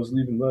told you I was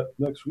leaving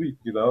next week,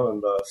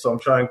 and so I'm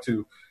trying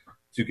to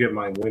get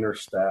my winter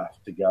staff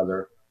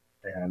together,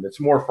 and it's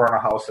more front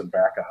of house and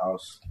back of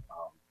house.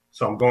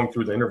 So I'm going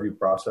through the interview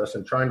process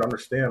and trying to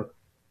understand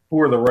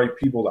who are the right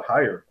people to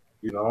hire,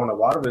 and a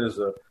lot of it is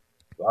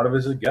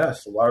a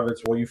guess. A lot of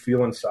it's what you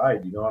feel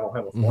inside. I don't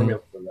have a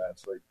formula for that.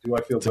 It's like, do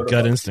I feel it's good? It's a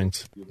gut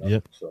instinct.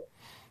 Yep. So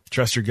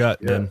trust your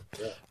gut, man.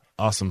 Yeah.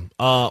 Awesome.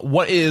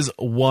 What is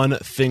one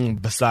thing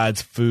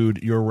besides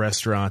food your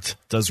restaurant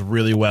does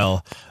really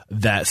well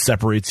that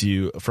separates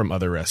you from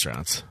other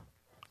restaurants?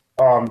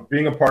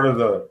 Being a part of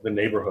the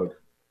neighborhood.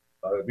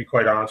 To be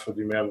quite honest with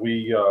you, man,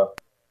 we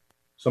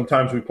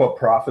sometimes we put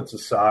profits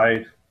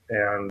aside,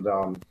 and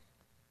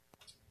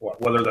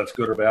whether that's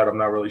good or bad, I'm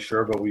not really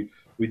sure. But we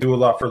do a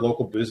lot for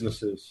local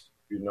businesses.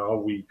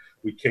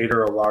 We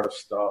cater a lot of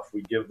stuff.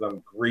 We give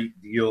them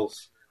great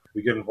deals.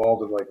 We get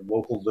involved in like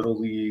local little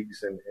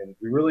leagues, and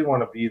we really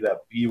want to be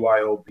that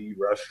BYOB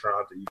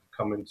restaurant that you can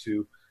come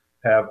into,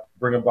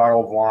 bring a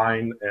bottle of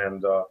wine,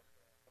 and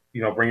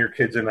bring your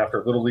kids in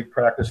after little league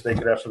practice. They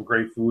could have some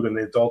great food, and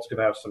the adults can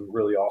have some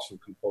really awesome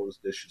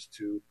composed dishes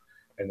too,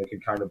 and they can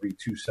kind of be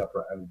two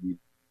separate entities.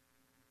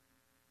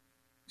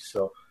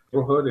 So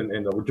neighborhood,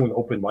 and we're doing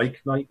open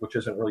mic night, which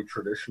isn't really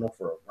traditional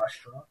for a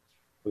restaurant.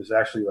 It was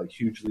actually like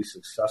hugely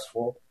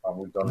successful.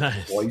 We've done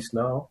it twice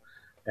now.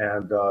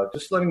 And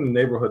just letting the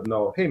neighborhood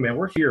know, hey, man,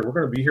 we're here. We're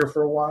going to be here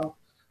for a while.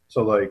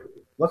 So, like,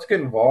 let's get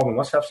involved and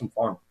let's have some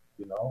fun,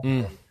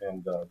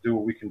 and do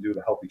what we can do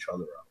to help each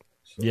other out.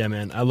 So. Yeah,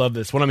 man, I love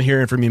this. What I'm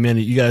hearing from you, man,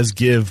 you guys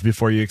give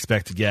before you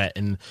expect to get.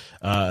 And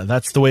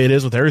that's the way it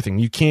is with everything.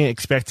 You can't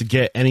expect to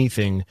get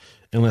anything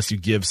unless you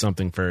give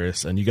something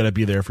first. And you got to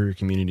be there for your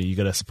community. You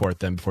got to support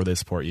them before they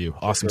support you.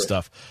 Awesome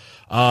stuff.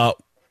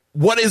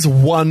 What is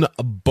one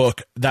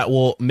book that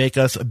will make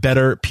us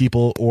better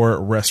people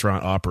or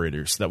restaurant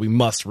operators that we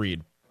must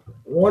read?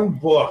 One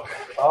book.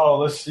 Oh,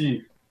 let's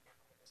see.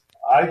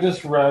 I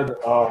just read,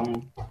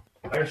 I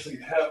actually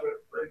have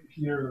it right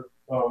here.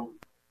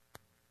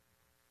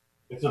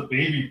 It's a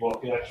baby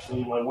book,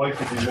 actually. My wife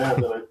would be mad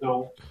that I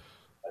don't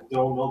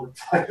know the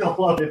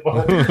title of it,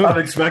 but I'm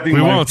expecting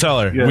we won't tell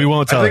her. Yeah. We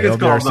won't tell her. I think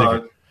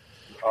it's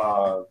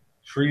called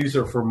Trees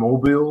Are for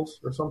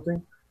Mobiles or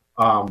something.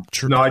 No,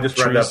 I just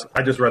read that.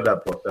 I just read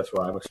that book. That's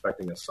why I'm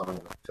expecting a song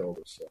in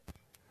October. So,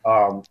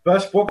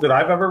 best book that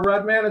I've ever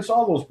read, man. It's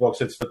all those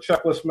books. It's the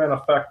Checklist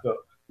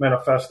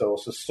Manifesto.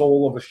 It's the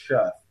Soul of a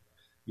Chef.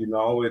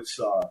 It's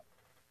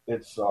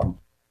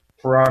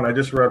Ferran. I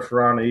just read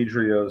Ferran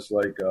Adria's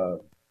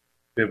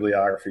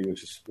bibliography,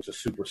 which is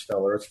super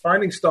stellar. It's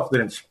finding stuff that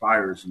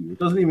inspires you. It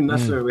doesn't even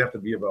necessarily have to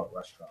be about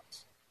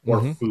restaurants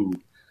or food.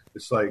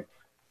 It's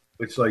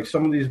like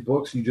some of these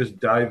books you just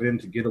dive in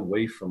to get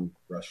away from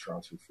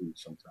restaurants and food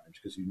sometimes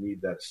because you need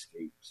that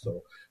escape.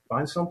 So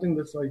find something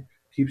that's like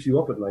keeps you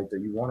up at night that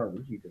you want to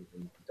read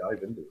and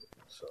dive into it.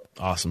 So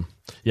awesome.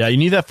 Yeah, you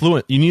need that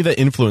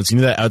influence, you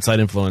need that outside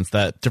influence,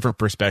 that different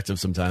perspective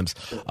sometimes.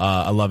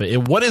 I love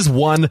it. What is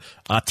one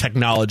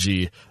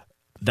technology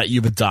that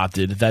you've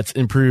adopted that's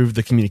improved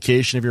the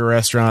communication of your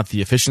restaurant,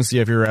 the efficiency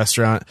of your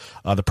restaurant,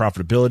 the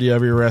profitability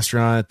of your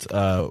restaurant?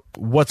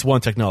 What's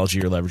one technology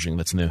you're leveraging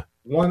that's new?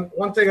 One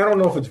thing, I don't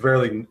know if it's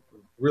really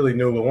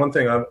new, but one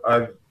thing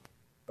I've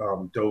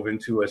dove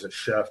into as a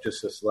chef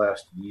just this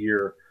last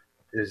year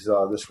is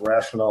this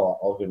Rational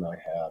oven I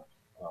have.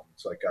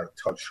 It's like got a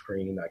touch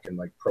screen. I can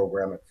like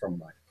program it from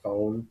my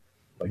phone,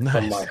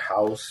 from my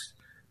house.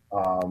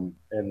 And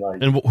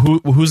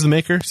who's the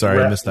maker?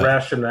 Sorry, I missed that.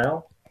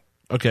 Rational.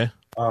 Okay.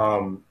 We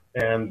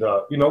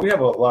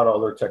have a lot of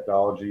other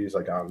technologies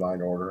like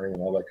online ordering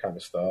and all that kind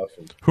of stuff.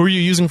 And, who are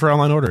you using for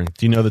online ordering?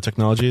 Do you know the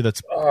technology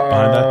that's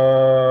behind that?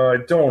 I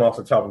don't off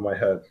the top of my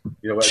head.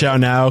 Chow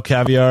Now,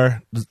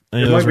 Caviar.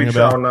 It might be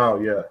Chow Now.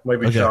 Yeah, it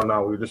might be Chow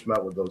Now. We just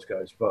met with those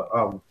guys, but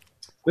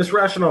this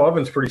Rational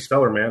oven's pretty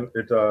stellar, man.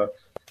 It, I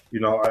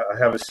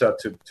have it set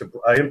to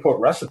I input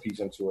recipes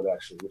into it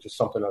actually, which is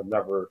something I've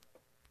never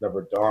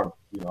done.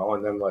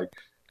 And then like.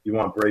 You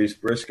want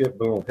braised brisket?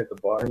 Boom! Hit the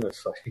button.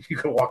 It's like you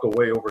can walk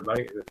away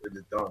overnight.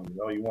 It's done.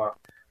 You want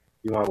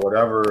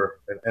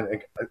whatever, and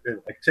it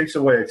takes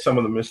away some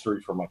of the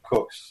mystery from my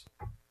cooks.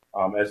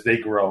 As they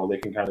grow, they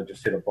can kind of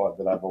just hit a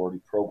button that I've already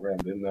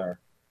programmed in there,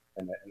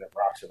 and it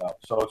rocks it out.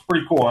 So it's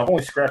pretty cool. I've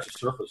only scratched the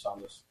surface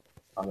on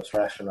this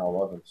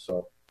Rational oven.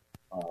 So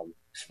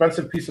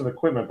expensive piece of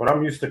equipment, but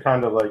I'm used to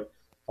kind of like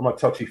I'm a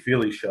touchy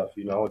feely chef.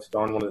 It's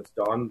done when it's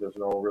done. There's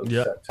no really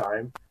set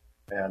time.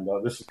 And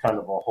this is kind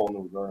of a whole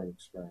new learning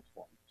experience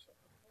for me. So.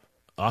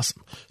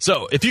 Awesome.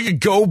 So if you could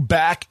go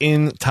back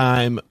in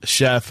time,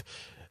 Chef,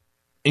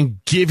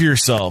 and give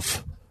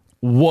yourself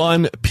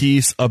one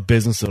piece of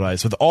business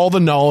advice with all the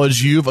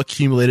knowledge you've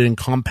accumulated and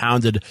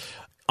compounded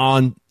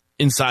on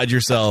inside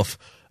yourself,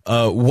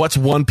 what's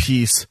one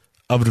piece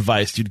of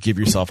advice you'd give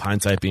yourself,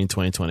 hindsight being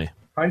 2020?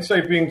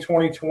 Hindsight being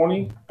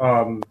 2020,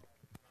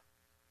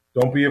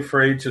 don't be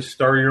afraid to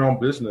start your own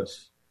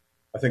business.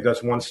 I think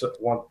that's one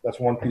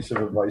piece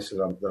of advice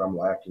that I'm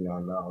lacking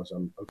on now. Is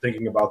I'm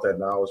thinking about that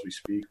now as we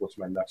speak. What's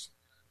my next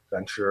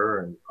venture?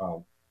 And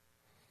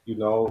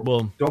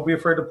don't be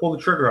afraid to pull the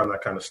trigger on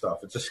that kind of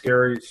stuff. It's a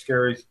scary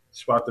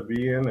spot to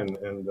be in,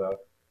 and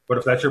but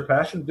if that's your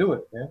passion, do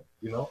it, man.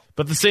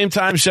 But at the same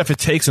time, Chef, it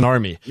takes an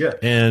army. Yeah.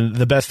 And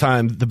the best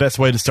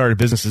way to start a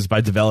business is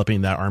by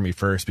developing that army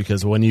first.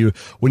 Because when you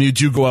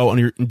do go out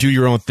and do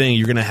your own thing,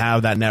 you're going to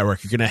have that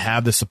network. You're going to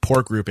have the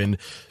support group, and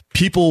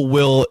people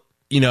will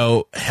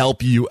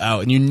help you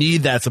out, and you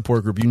need that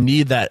support group. You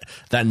need that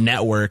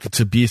network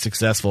to be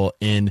successful,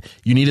 and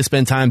you need to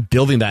spend time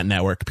building that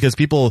network, because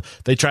people,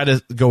 they try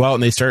to go out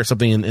and they start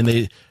something and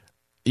they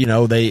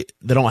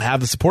don't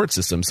have the support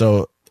system.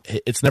 So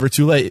it's never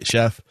too late,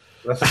 Chef.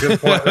 That's a good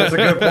point. That's a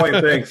good point.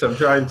 Thanks. I'm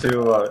trying to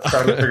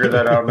figure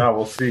that out now.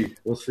 We'll see.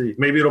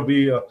 Maybe it'll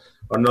be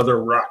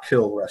another Rock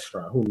Hill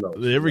restaurant. Who knows?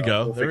 There we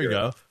go. There we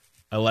go.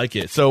 I like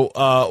it. So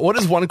what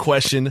is one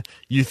question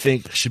you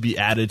think should be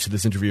added to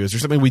this interview? Is there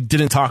something we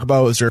didn't talk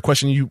about? Is there a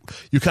question you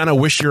kind of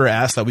wish you were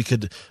asked that we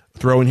could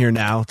throw in here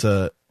now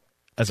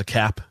as a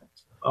cap?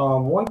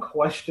 One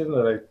question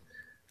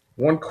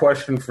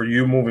for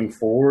you moving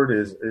forward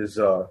is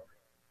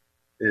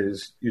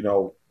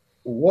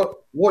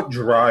what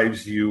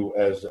drives you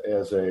as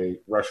a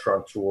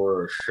restaurateur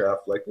or a chef?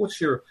 Like, what's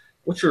your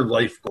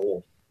life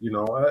goal?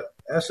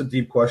 That's a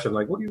deep question.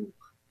 Like,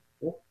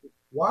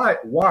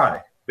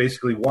 why?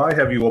 Basically, why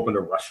have you opened a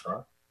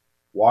restaurant?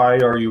 Why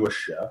are you a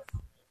chef?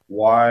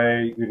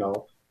 Why,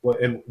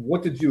 and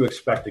what did you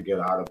expect to get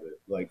out of it?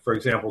 Like, for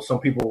example, some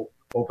people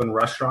open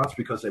restaurants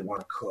because they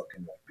want to cook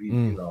and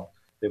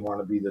they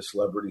want to be the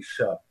celebrity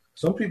chef.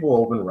 Some people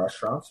open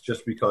restaurants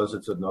just because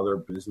it's another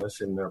business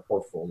in their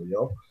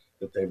portfolio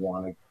that they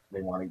want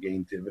to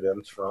gain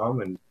dividends from,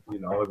 and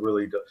it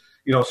really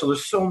does. So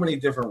there's so many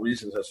different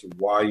reasons as to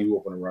why you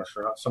open a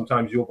restaurant.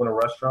 Sometimes you open a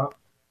restaurant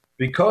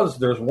because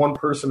there's one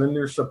person in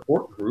your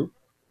support group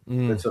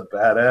that's a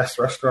badass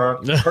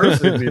restaurant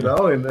person,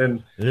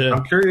 and yeah.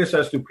 I'm curious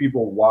as to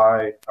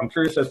why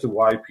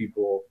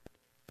people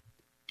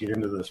get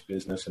into this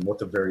business and what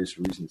the various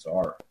reasons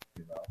are.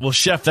 Well,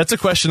 Chef, that's a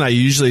question I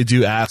usually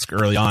do ask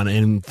early on,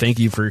 and thank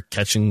you for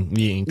catching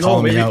me and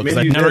calling me out, because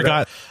I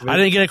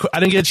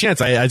didn't get a chance.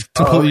 I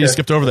completely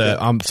skipped over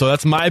that. So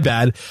that's my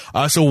bad.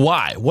 So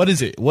why? What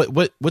is it?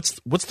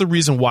 What's the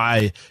reason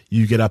why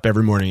you get up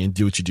every morning and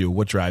do what you do?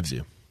 What drives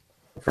you?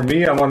 For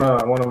me, I want to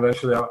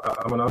eventually.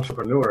 I'm an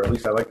entrepreneur. At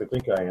least I like to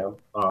think I am.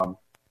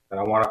 And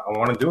I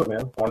want to do it,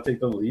 man. I want to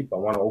take the leap. I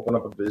want to open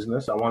up a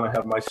business. I want to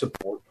have my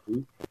support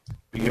group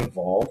be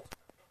involved,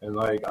 and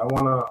I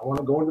want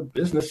to go into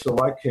business so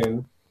I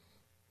can,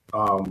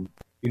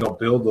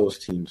 build those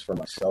teams for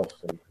myself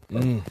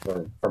and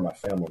for my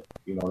family.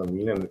 You know what I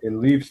mean? And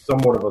leave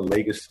somewhat of a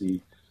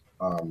legacy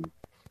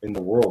in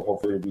the world.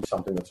 Hopefully, it'll be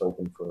something that's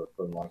open for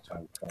a long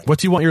time to come. What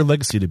do you want your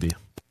legacy to be?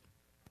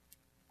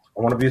 I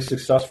want to be a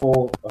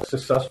successful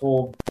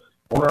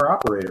owner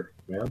operator,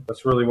 man.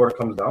 That's really what it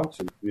comes down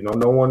to.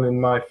 No one in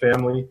my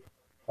family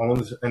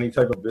owns any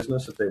type of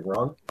business that they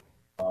run.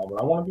 And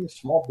I want to be a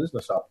small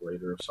business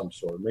operator of some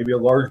sort, maybe a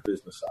large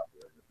business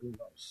operator. Who knows?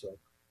 So,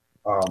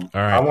 all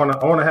right. I want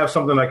to have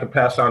something I can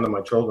pass on to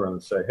my children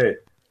and say, hey,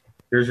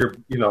 here's your,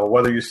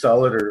 whether you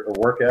sell it or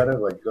work at it,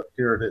 like,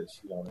 here it is.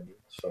 You know what I mean?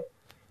 So,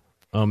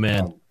 oh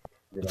man.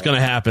 It's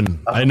gonna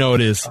happen. I know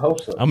it is. I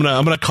hope so. I'm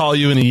gonna call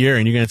you in a year,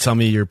 and you're gonna tell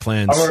me your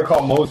plans. I'm gonna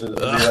call Moses. And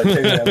be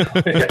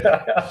like, hey,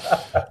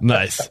 man.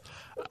 Nice.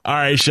 All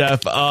right,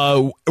 Chef.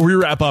 We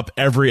wrap up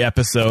every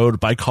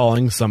episode by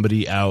calling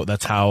somebody out.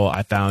 That's how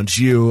I found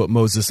you.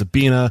 Moses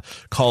Abina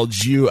called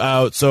you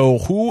out. So,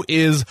 who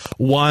is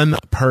one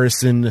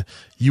person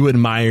you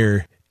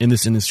admire in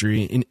this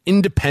industry, an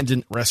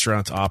independent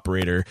restaurant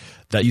operator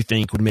that you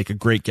think would make a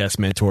great guest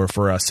mentor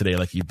for us today,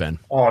 like you've been?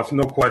 Oh, it's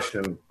no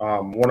question.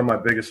 One of my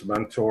biggest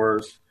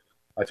mentors,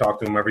 I talk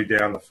to him every day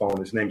on the phone.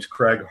 His name's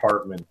Craig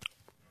Hartman.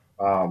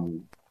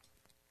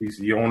 He's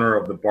the owner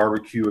of the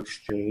Barbecue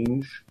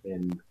Exchange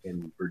in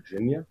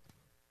Virginia,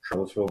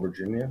 Charlottesville,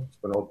 Virginia. It's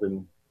been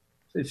open,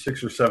 say,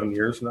 6 or 7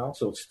 years now,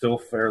 so it's still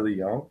fairly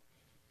young.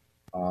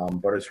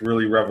 But it's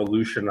really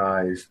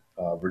revolutionized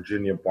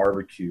Virginia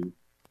barbecue.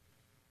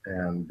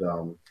 And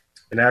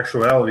in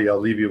actuality, I'll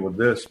leave you with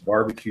this.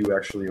 Barbecue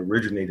actually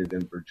originated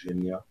in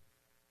Virginia.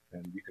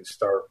 And you can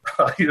start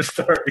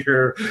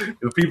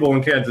the people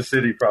in Kansas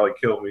City probably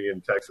kill me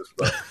in Texas,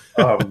 but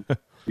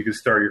you can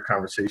start your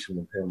conversation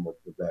with him with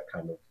that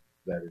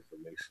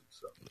information.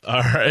 So,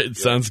 all right.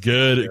 Sounds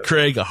good. Yeah.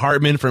 Craig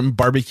Hartman from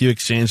Barbecue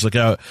Exchange. Look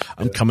out.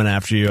 I'm coming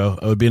after you.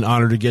 It would be an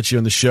honor to get you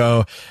on the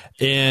show.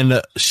 And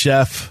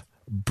Chef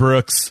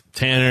Brooks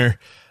Tanner,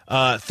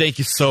 Thank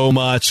you so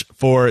much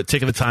for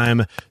taking the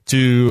time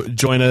to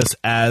join us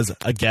as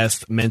a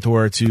guest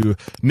mentor to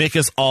make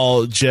us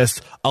all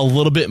just a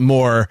little bit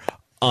more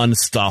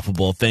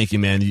unstoppable. Thank you,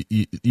 man.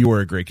 You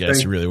were a great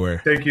guest. You really were.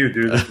 Thank you,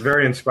 dude. It's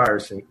very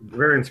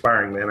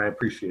inspiring, man. I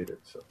appreciate it.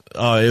 So.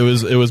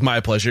 It was my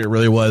pleasure. It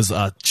really was.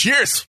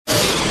 Cheers.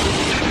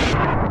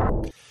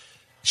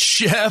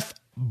 Chef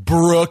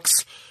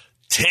Brooks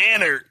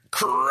Tanner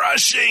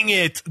crushing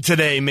it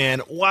today,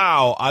 man.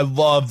 Wow. I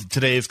loved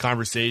today's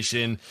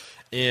conversation.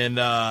 And,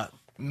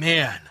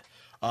 man,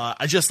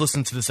 I just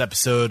listened to this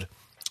episode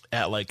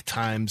at like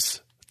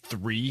times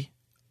 3.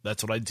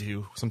 That's what I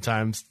do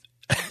sometimes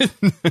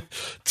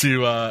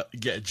to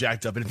get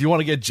jacked up. And if you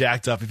want to get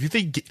jacked up, if you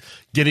think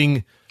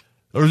getting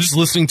or just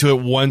listening to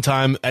it one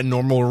time at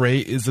normal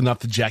rate is enough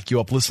to jack you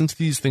up, listen to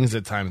these things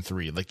at time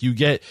 3. Like you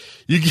get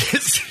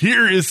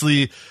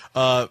seriously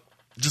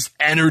just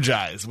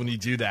energized when you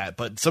do that.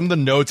 But some of the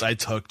notes I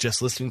took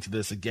just listening to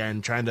this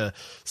again, trying to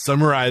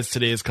summarize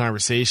today's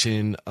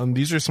conversation,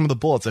 these are some of the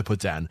bullets I put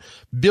down.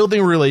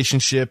 Building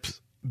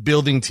relationships,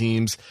 building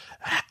teams,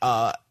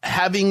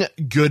 having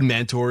good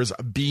mentors,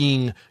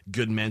 being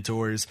good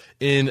mentors,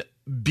 and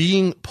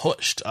being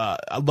pushed.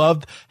 I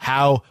loved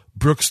how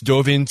Brooks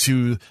dove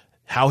into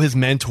how his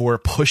mentor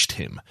pushed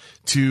him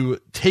to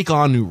take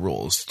on new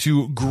roles,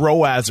 to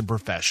grow as a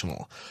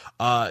professional,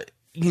 and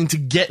to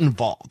get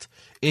involved.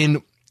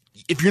 And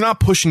if you're not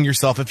pushing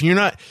yourself, if you're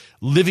not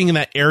living in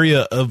that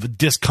area of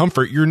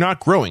discomfort, you're not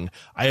growing.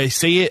 I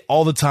say it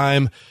all the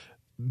time,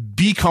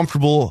 be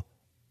comfortable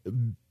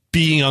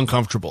being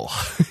uncomfortable.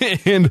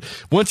 And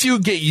once you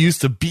get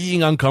used to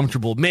being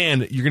uncomfortable,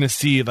 man, you're going to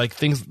see like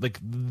things like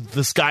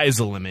the sky is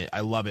the limit.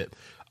 I love it.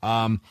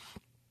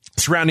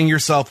 Surrounding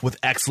yourself with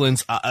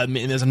excellence. And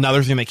there's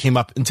another thing that came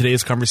up in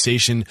today's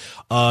conversation.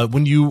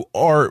 When you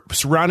are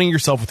surrounding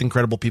yourself with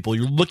incredible people,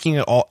 you're looking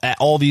at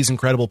all these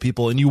incredible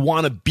people, and you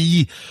want to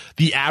be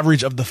the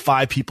average of the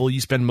 5 people you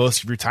spend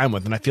most of your time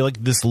with. And I feel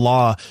like this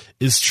law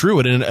is true,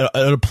 and it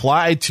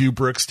applied to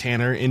Brooks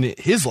Tanner in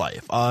his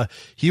life.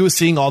 He was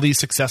seeing all these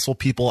successful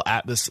people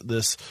at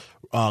this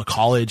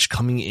college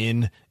coming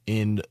in.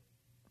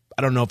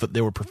 I don't know if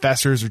they were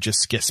professors or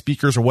just guest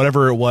speakers or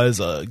whatever it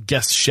was,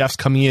 guest chefs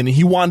coming in, and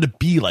he wanted to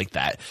be like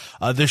that.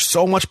 There's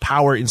so much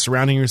power in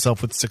surrounding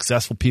yourself with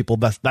successful people.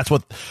 That's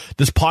what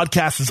this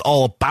podcast is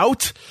all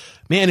about.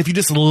 Man, if you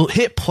just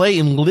hit play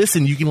and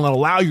listen, you can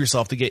allow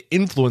yourself to get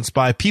influenced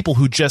by people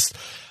who just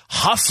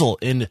hustle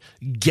and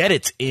get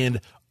it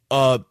and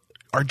are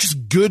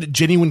just good,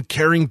 genuine,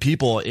 caring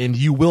people, and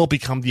you will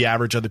become the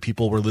average of the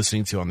people we're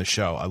listening to on the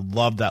show. I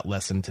love that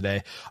lesson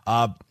today.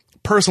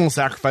 Personal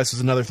sacrifice is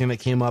another thing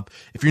that came up.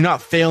 If you're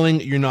not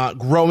failing, you're not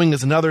growing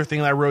is another thing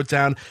that I wrote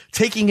down.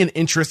 Taking an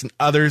interest in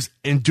others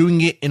and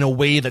doing it in a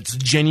way that's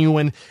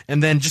genuine,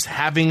 and then just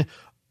having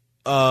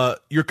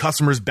your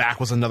customers back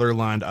was another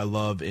line I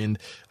love. And,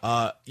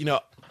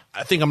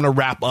 I think I'm going to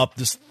wrap up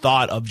this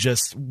thought of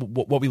just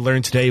what we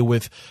learned today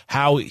with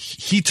how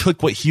he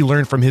took what he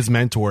learned from his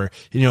mentor.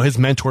 His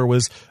mentor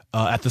was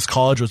at this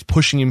college, was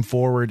pushing him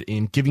forward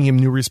and giving him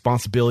new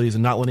responsibilities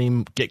and not letting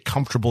him get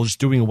comfortable just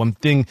doing one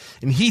thing.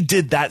 And he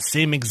did that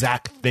same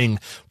exact thing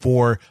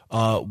for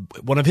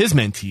one of his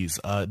mentees,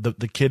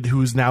 the kid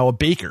who's now a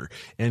baker.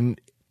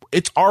 And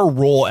it's our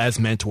role as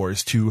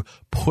mentors to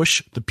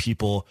push the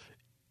people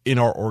in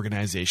our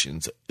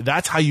organizations.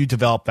 That's how you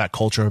develop that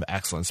culture of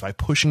excellence, by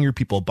pushing your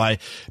people, by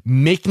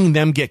making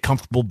them get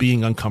comfortable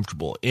being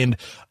uncomfortable. And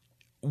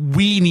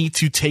we need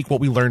to take what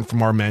we learned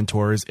from our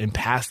mentors and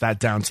pass that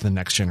down to the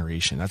next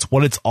generation. That's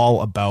what it's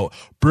all about.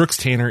 Brooks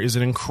Tanner is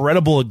an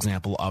incredible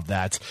example of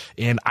that.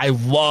 And I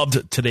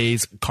loved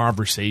today's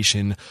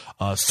conversation.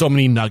 So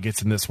many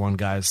nuggets in this one,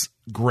 guys.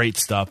 Great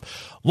stuff.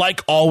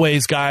 Like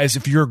always, guys,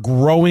 if you're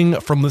growing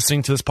from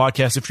listening to this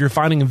podcast, if you're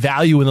finding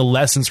value in the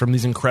lessons from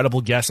these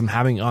incredible guests I'm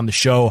having on the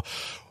show,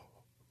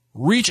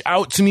 reach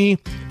out to me,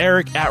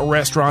 Eric at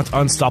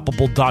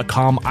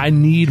restaurantunstoppable.com. I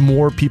need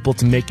more people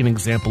to make an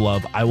example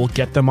of. I will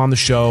get them on the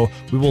show.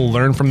 We will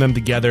learn from them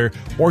together,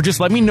 or just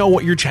let me know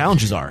what your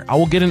challenges are. I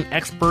will get an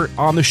expert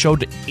on the show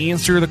to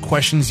answer the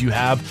questions you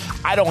have.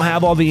 I don't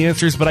have all the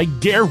answers, but I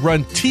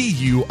guarantee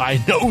you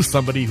I know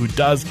somebody who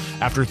does.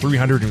 After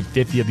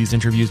 350 of these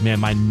interviews,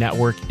 man, my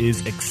network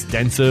is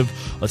extensive.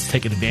 Let's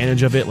take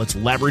advantage of it. Let's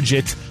leverage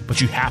it,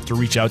 but you have to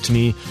reach out to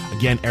me.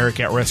 Again, Eric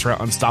at Restaurant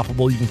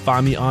Unstoppable. You can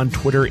find me on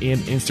Twitter and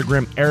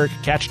Instagram, Eric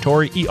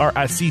Cacciatore,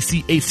 ERICCACCIATORE,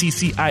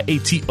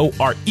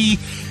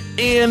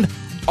 and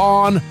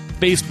on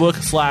Facebook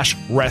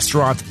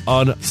 /Restaurant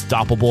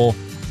Unstoppable.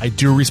 I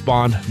do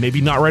respond,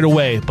 maybe not right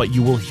away, but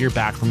you will hear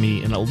back from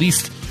me in at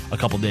least a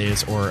couple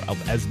days, or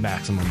as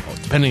maximum,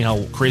 depending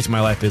how crazy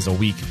my life is, a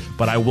week.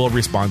 But I will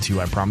respond to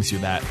you. I promise you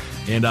that.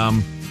 And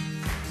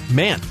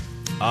man,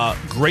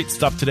 great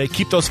stuff today.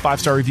 Keep those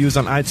 5-star reviews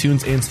on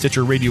iTunes and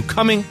Stitcher Radio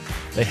coming.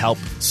 They help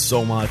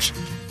so much.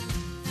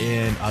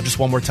 And just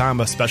one more time,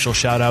 a special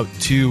shout out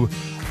to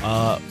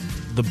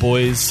the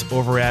boys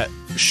over at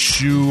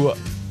Shoe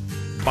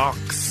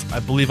Box. I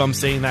believe I'm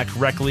saying that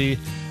correctly.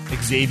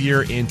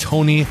 Xavier and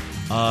Tony.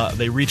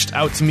 They reached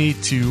out to me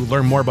to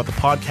learn more about the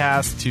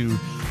podcast, to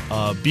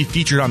be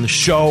featured on the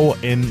show,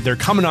 and they're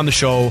coming on the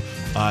show.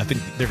 I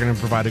think they're going to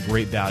provide a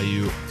great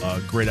value,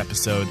 a great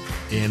episode.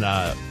 And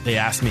they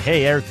asked me,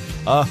 hey, Eric,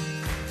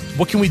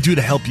 what can we do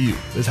to help you?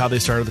 Is how they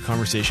started the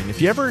conversation.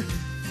 If you ever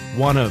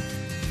want to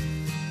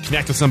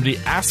connect with somebody,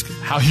 ask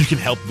how you can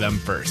help them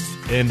first.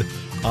 And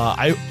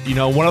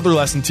one other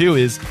lesson too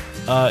is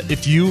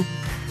if you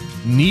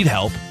need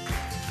help,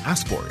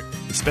 ask for it,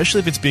 especially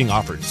if it's being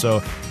offered. So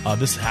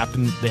they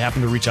happened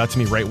to reach out to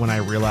me right when I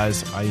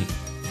realized I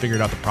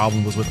figured out the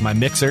problem was with my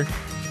mixer,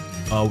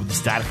 with the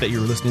static that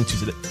you're listening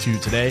to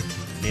today.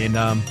 And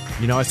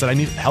I said I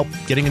need help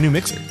getting a new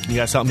mixer. Can you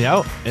guys help me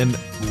out? And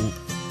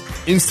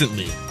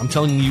instantly, I'm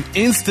telling you,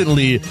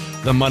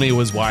 the money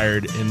was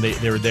wired, and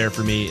they were there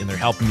for me, and they're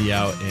helping me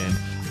out.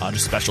 And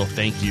just special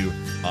thank you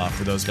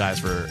for those guys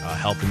for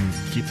helping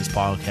keep this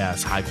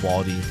podcast high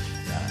quality.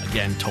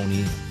 Again,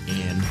 Tony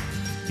and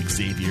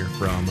Xavier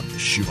from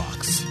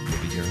Shoebox.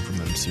 You'll be hearing from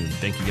them soon.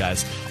 Thank you,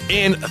 guys.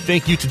 And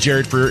thank you to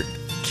Jared for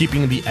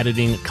keeping the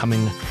editing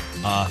coming.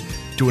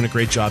 Doing a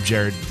great job,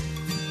 Jared.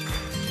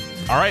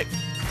 All right,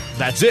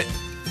 that's it.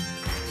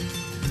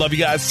 Love you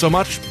guys so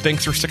much.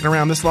 Thanks for sticking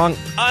around this long.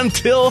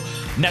 Until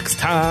next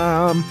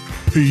time,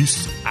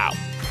 peace out.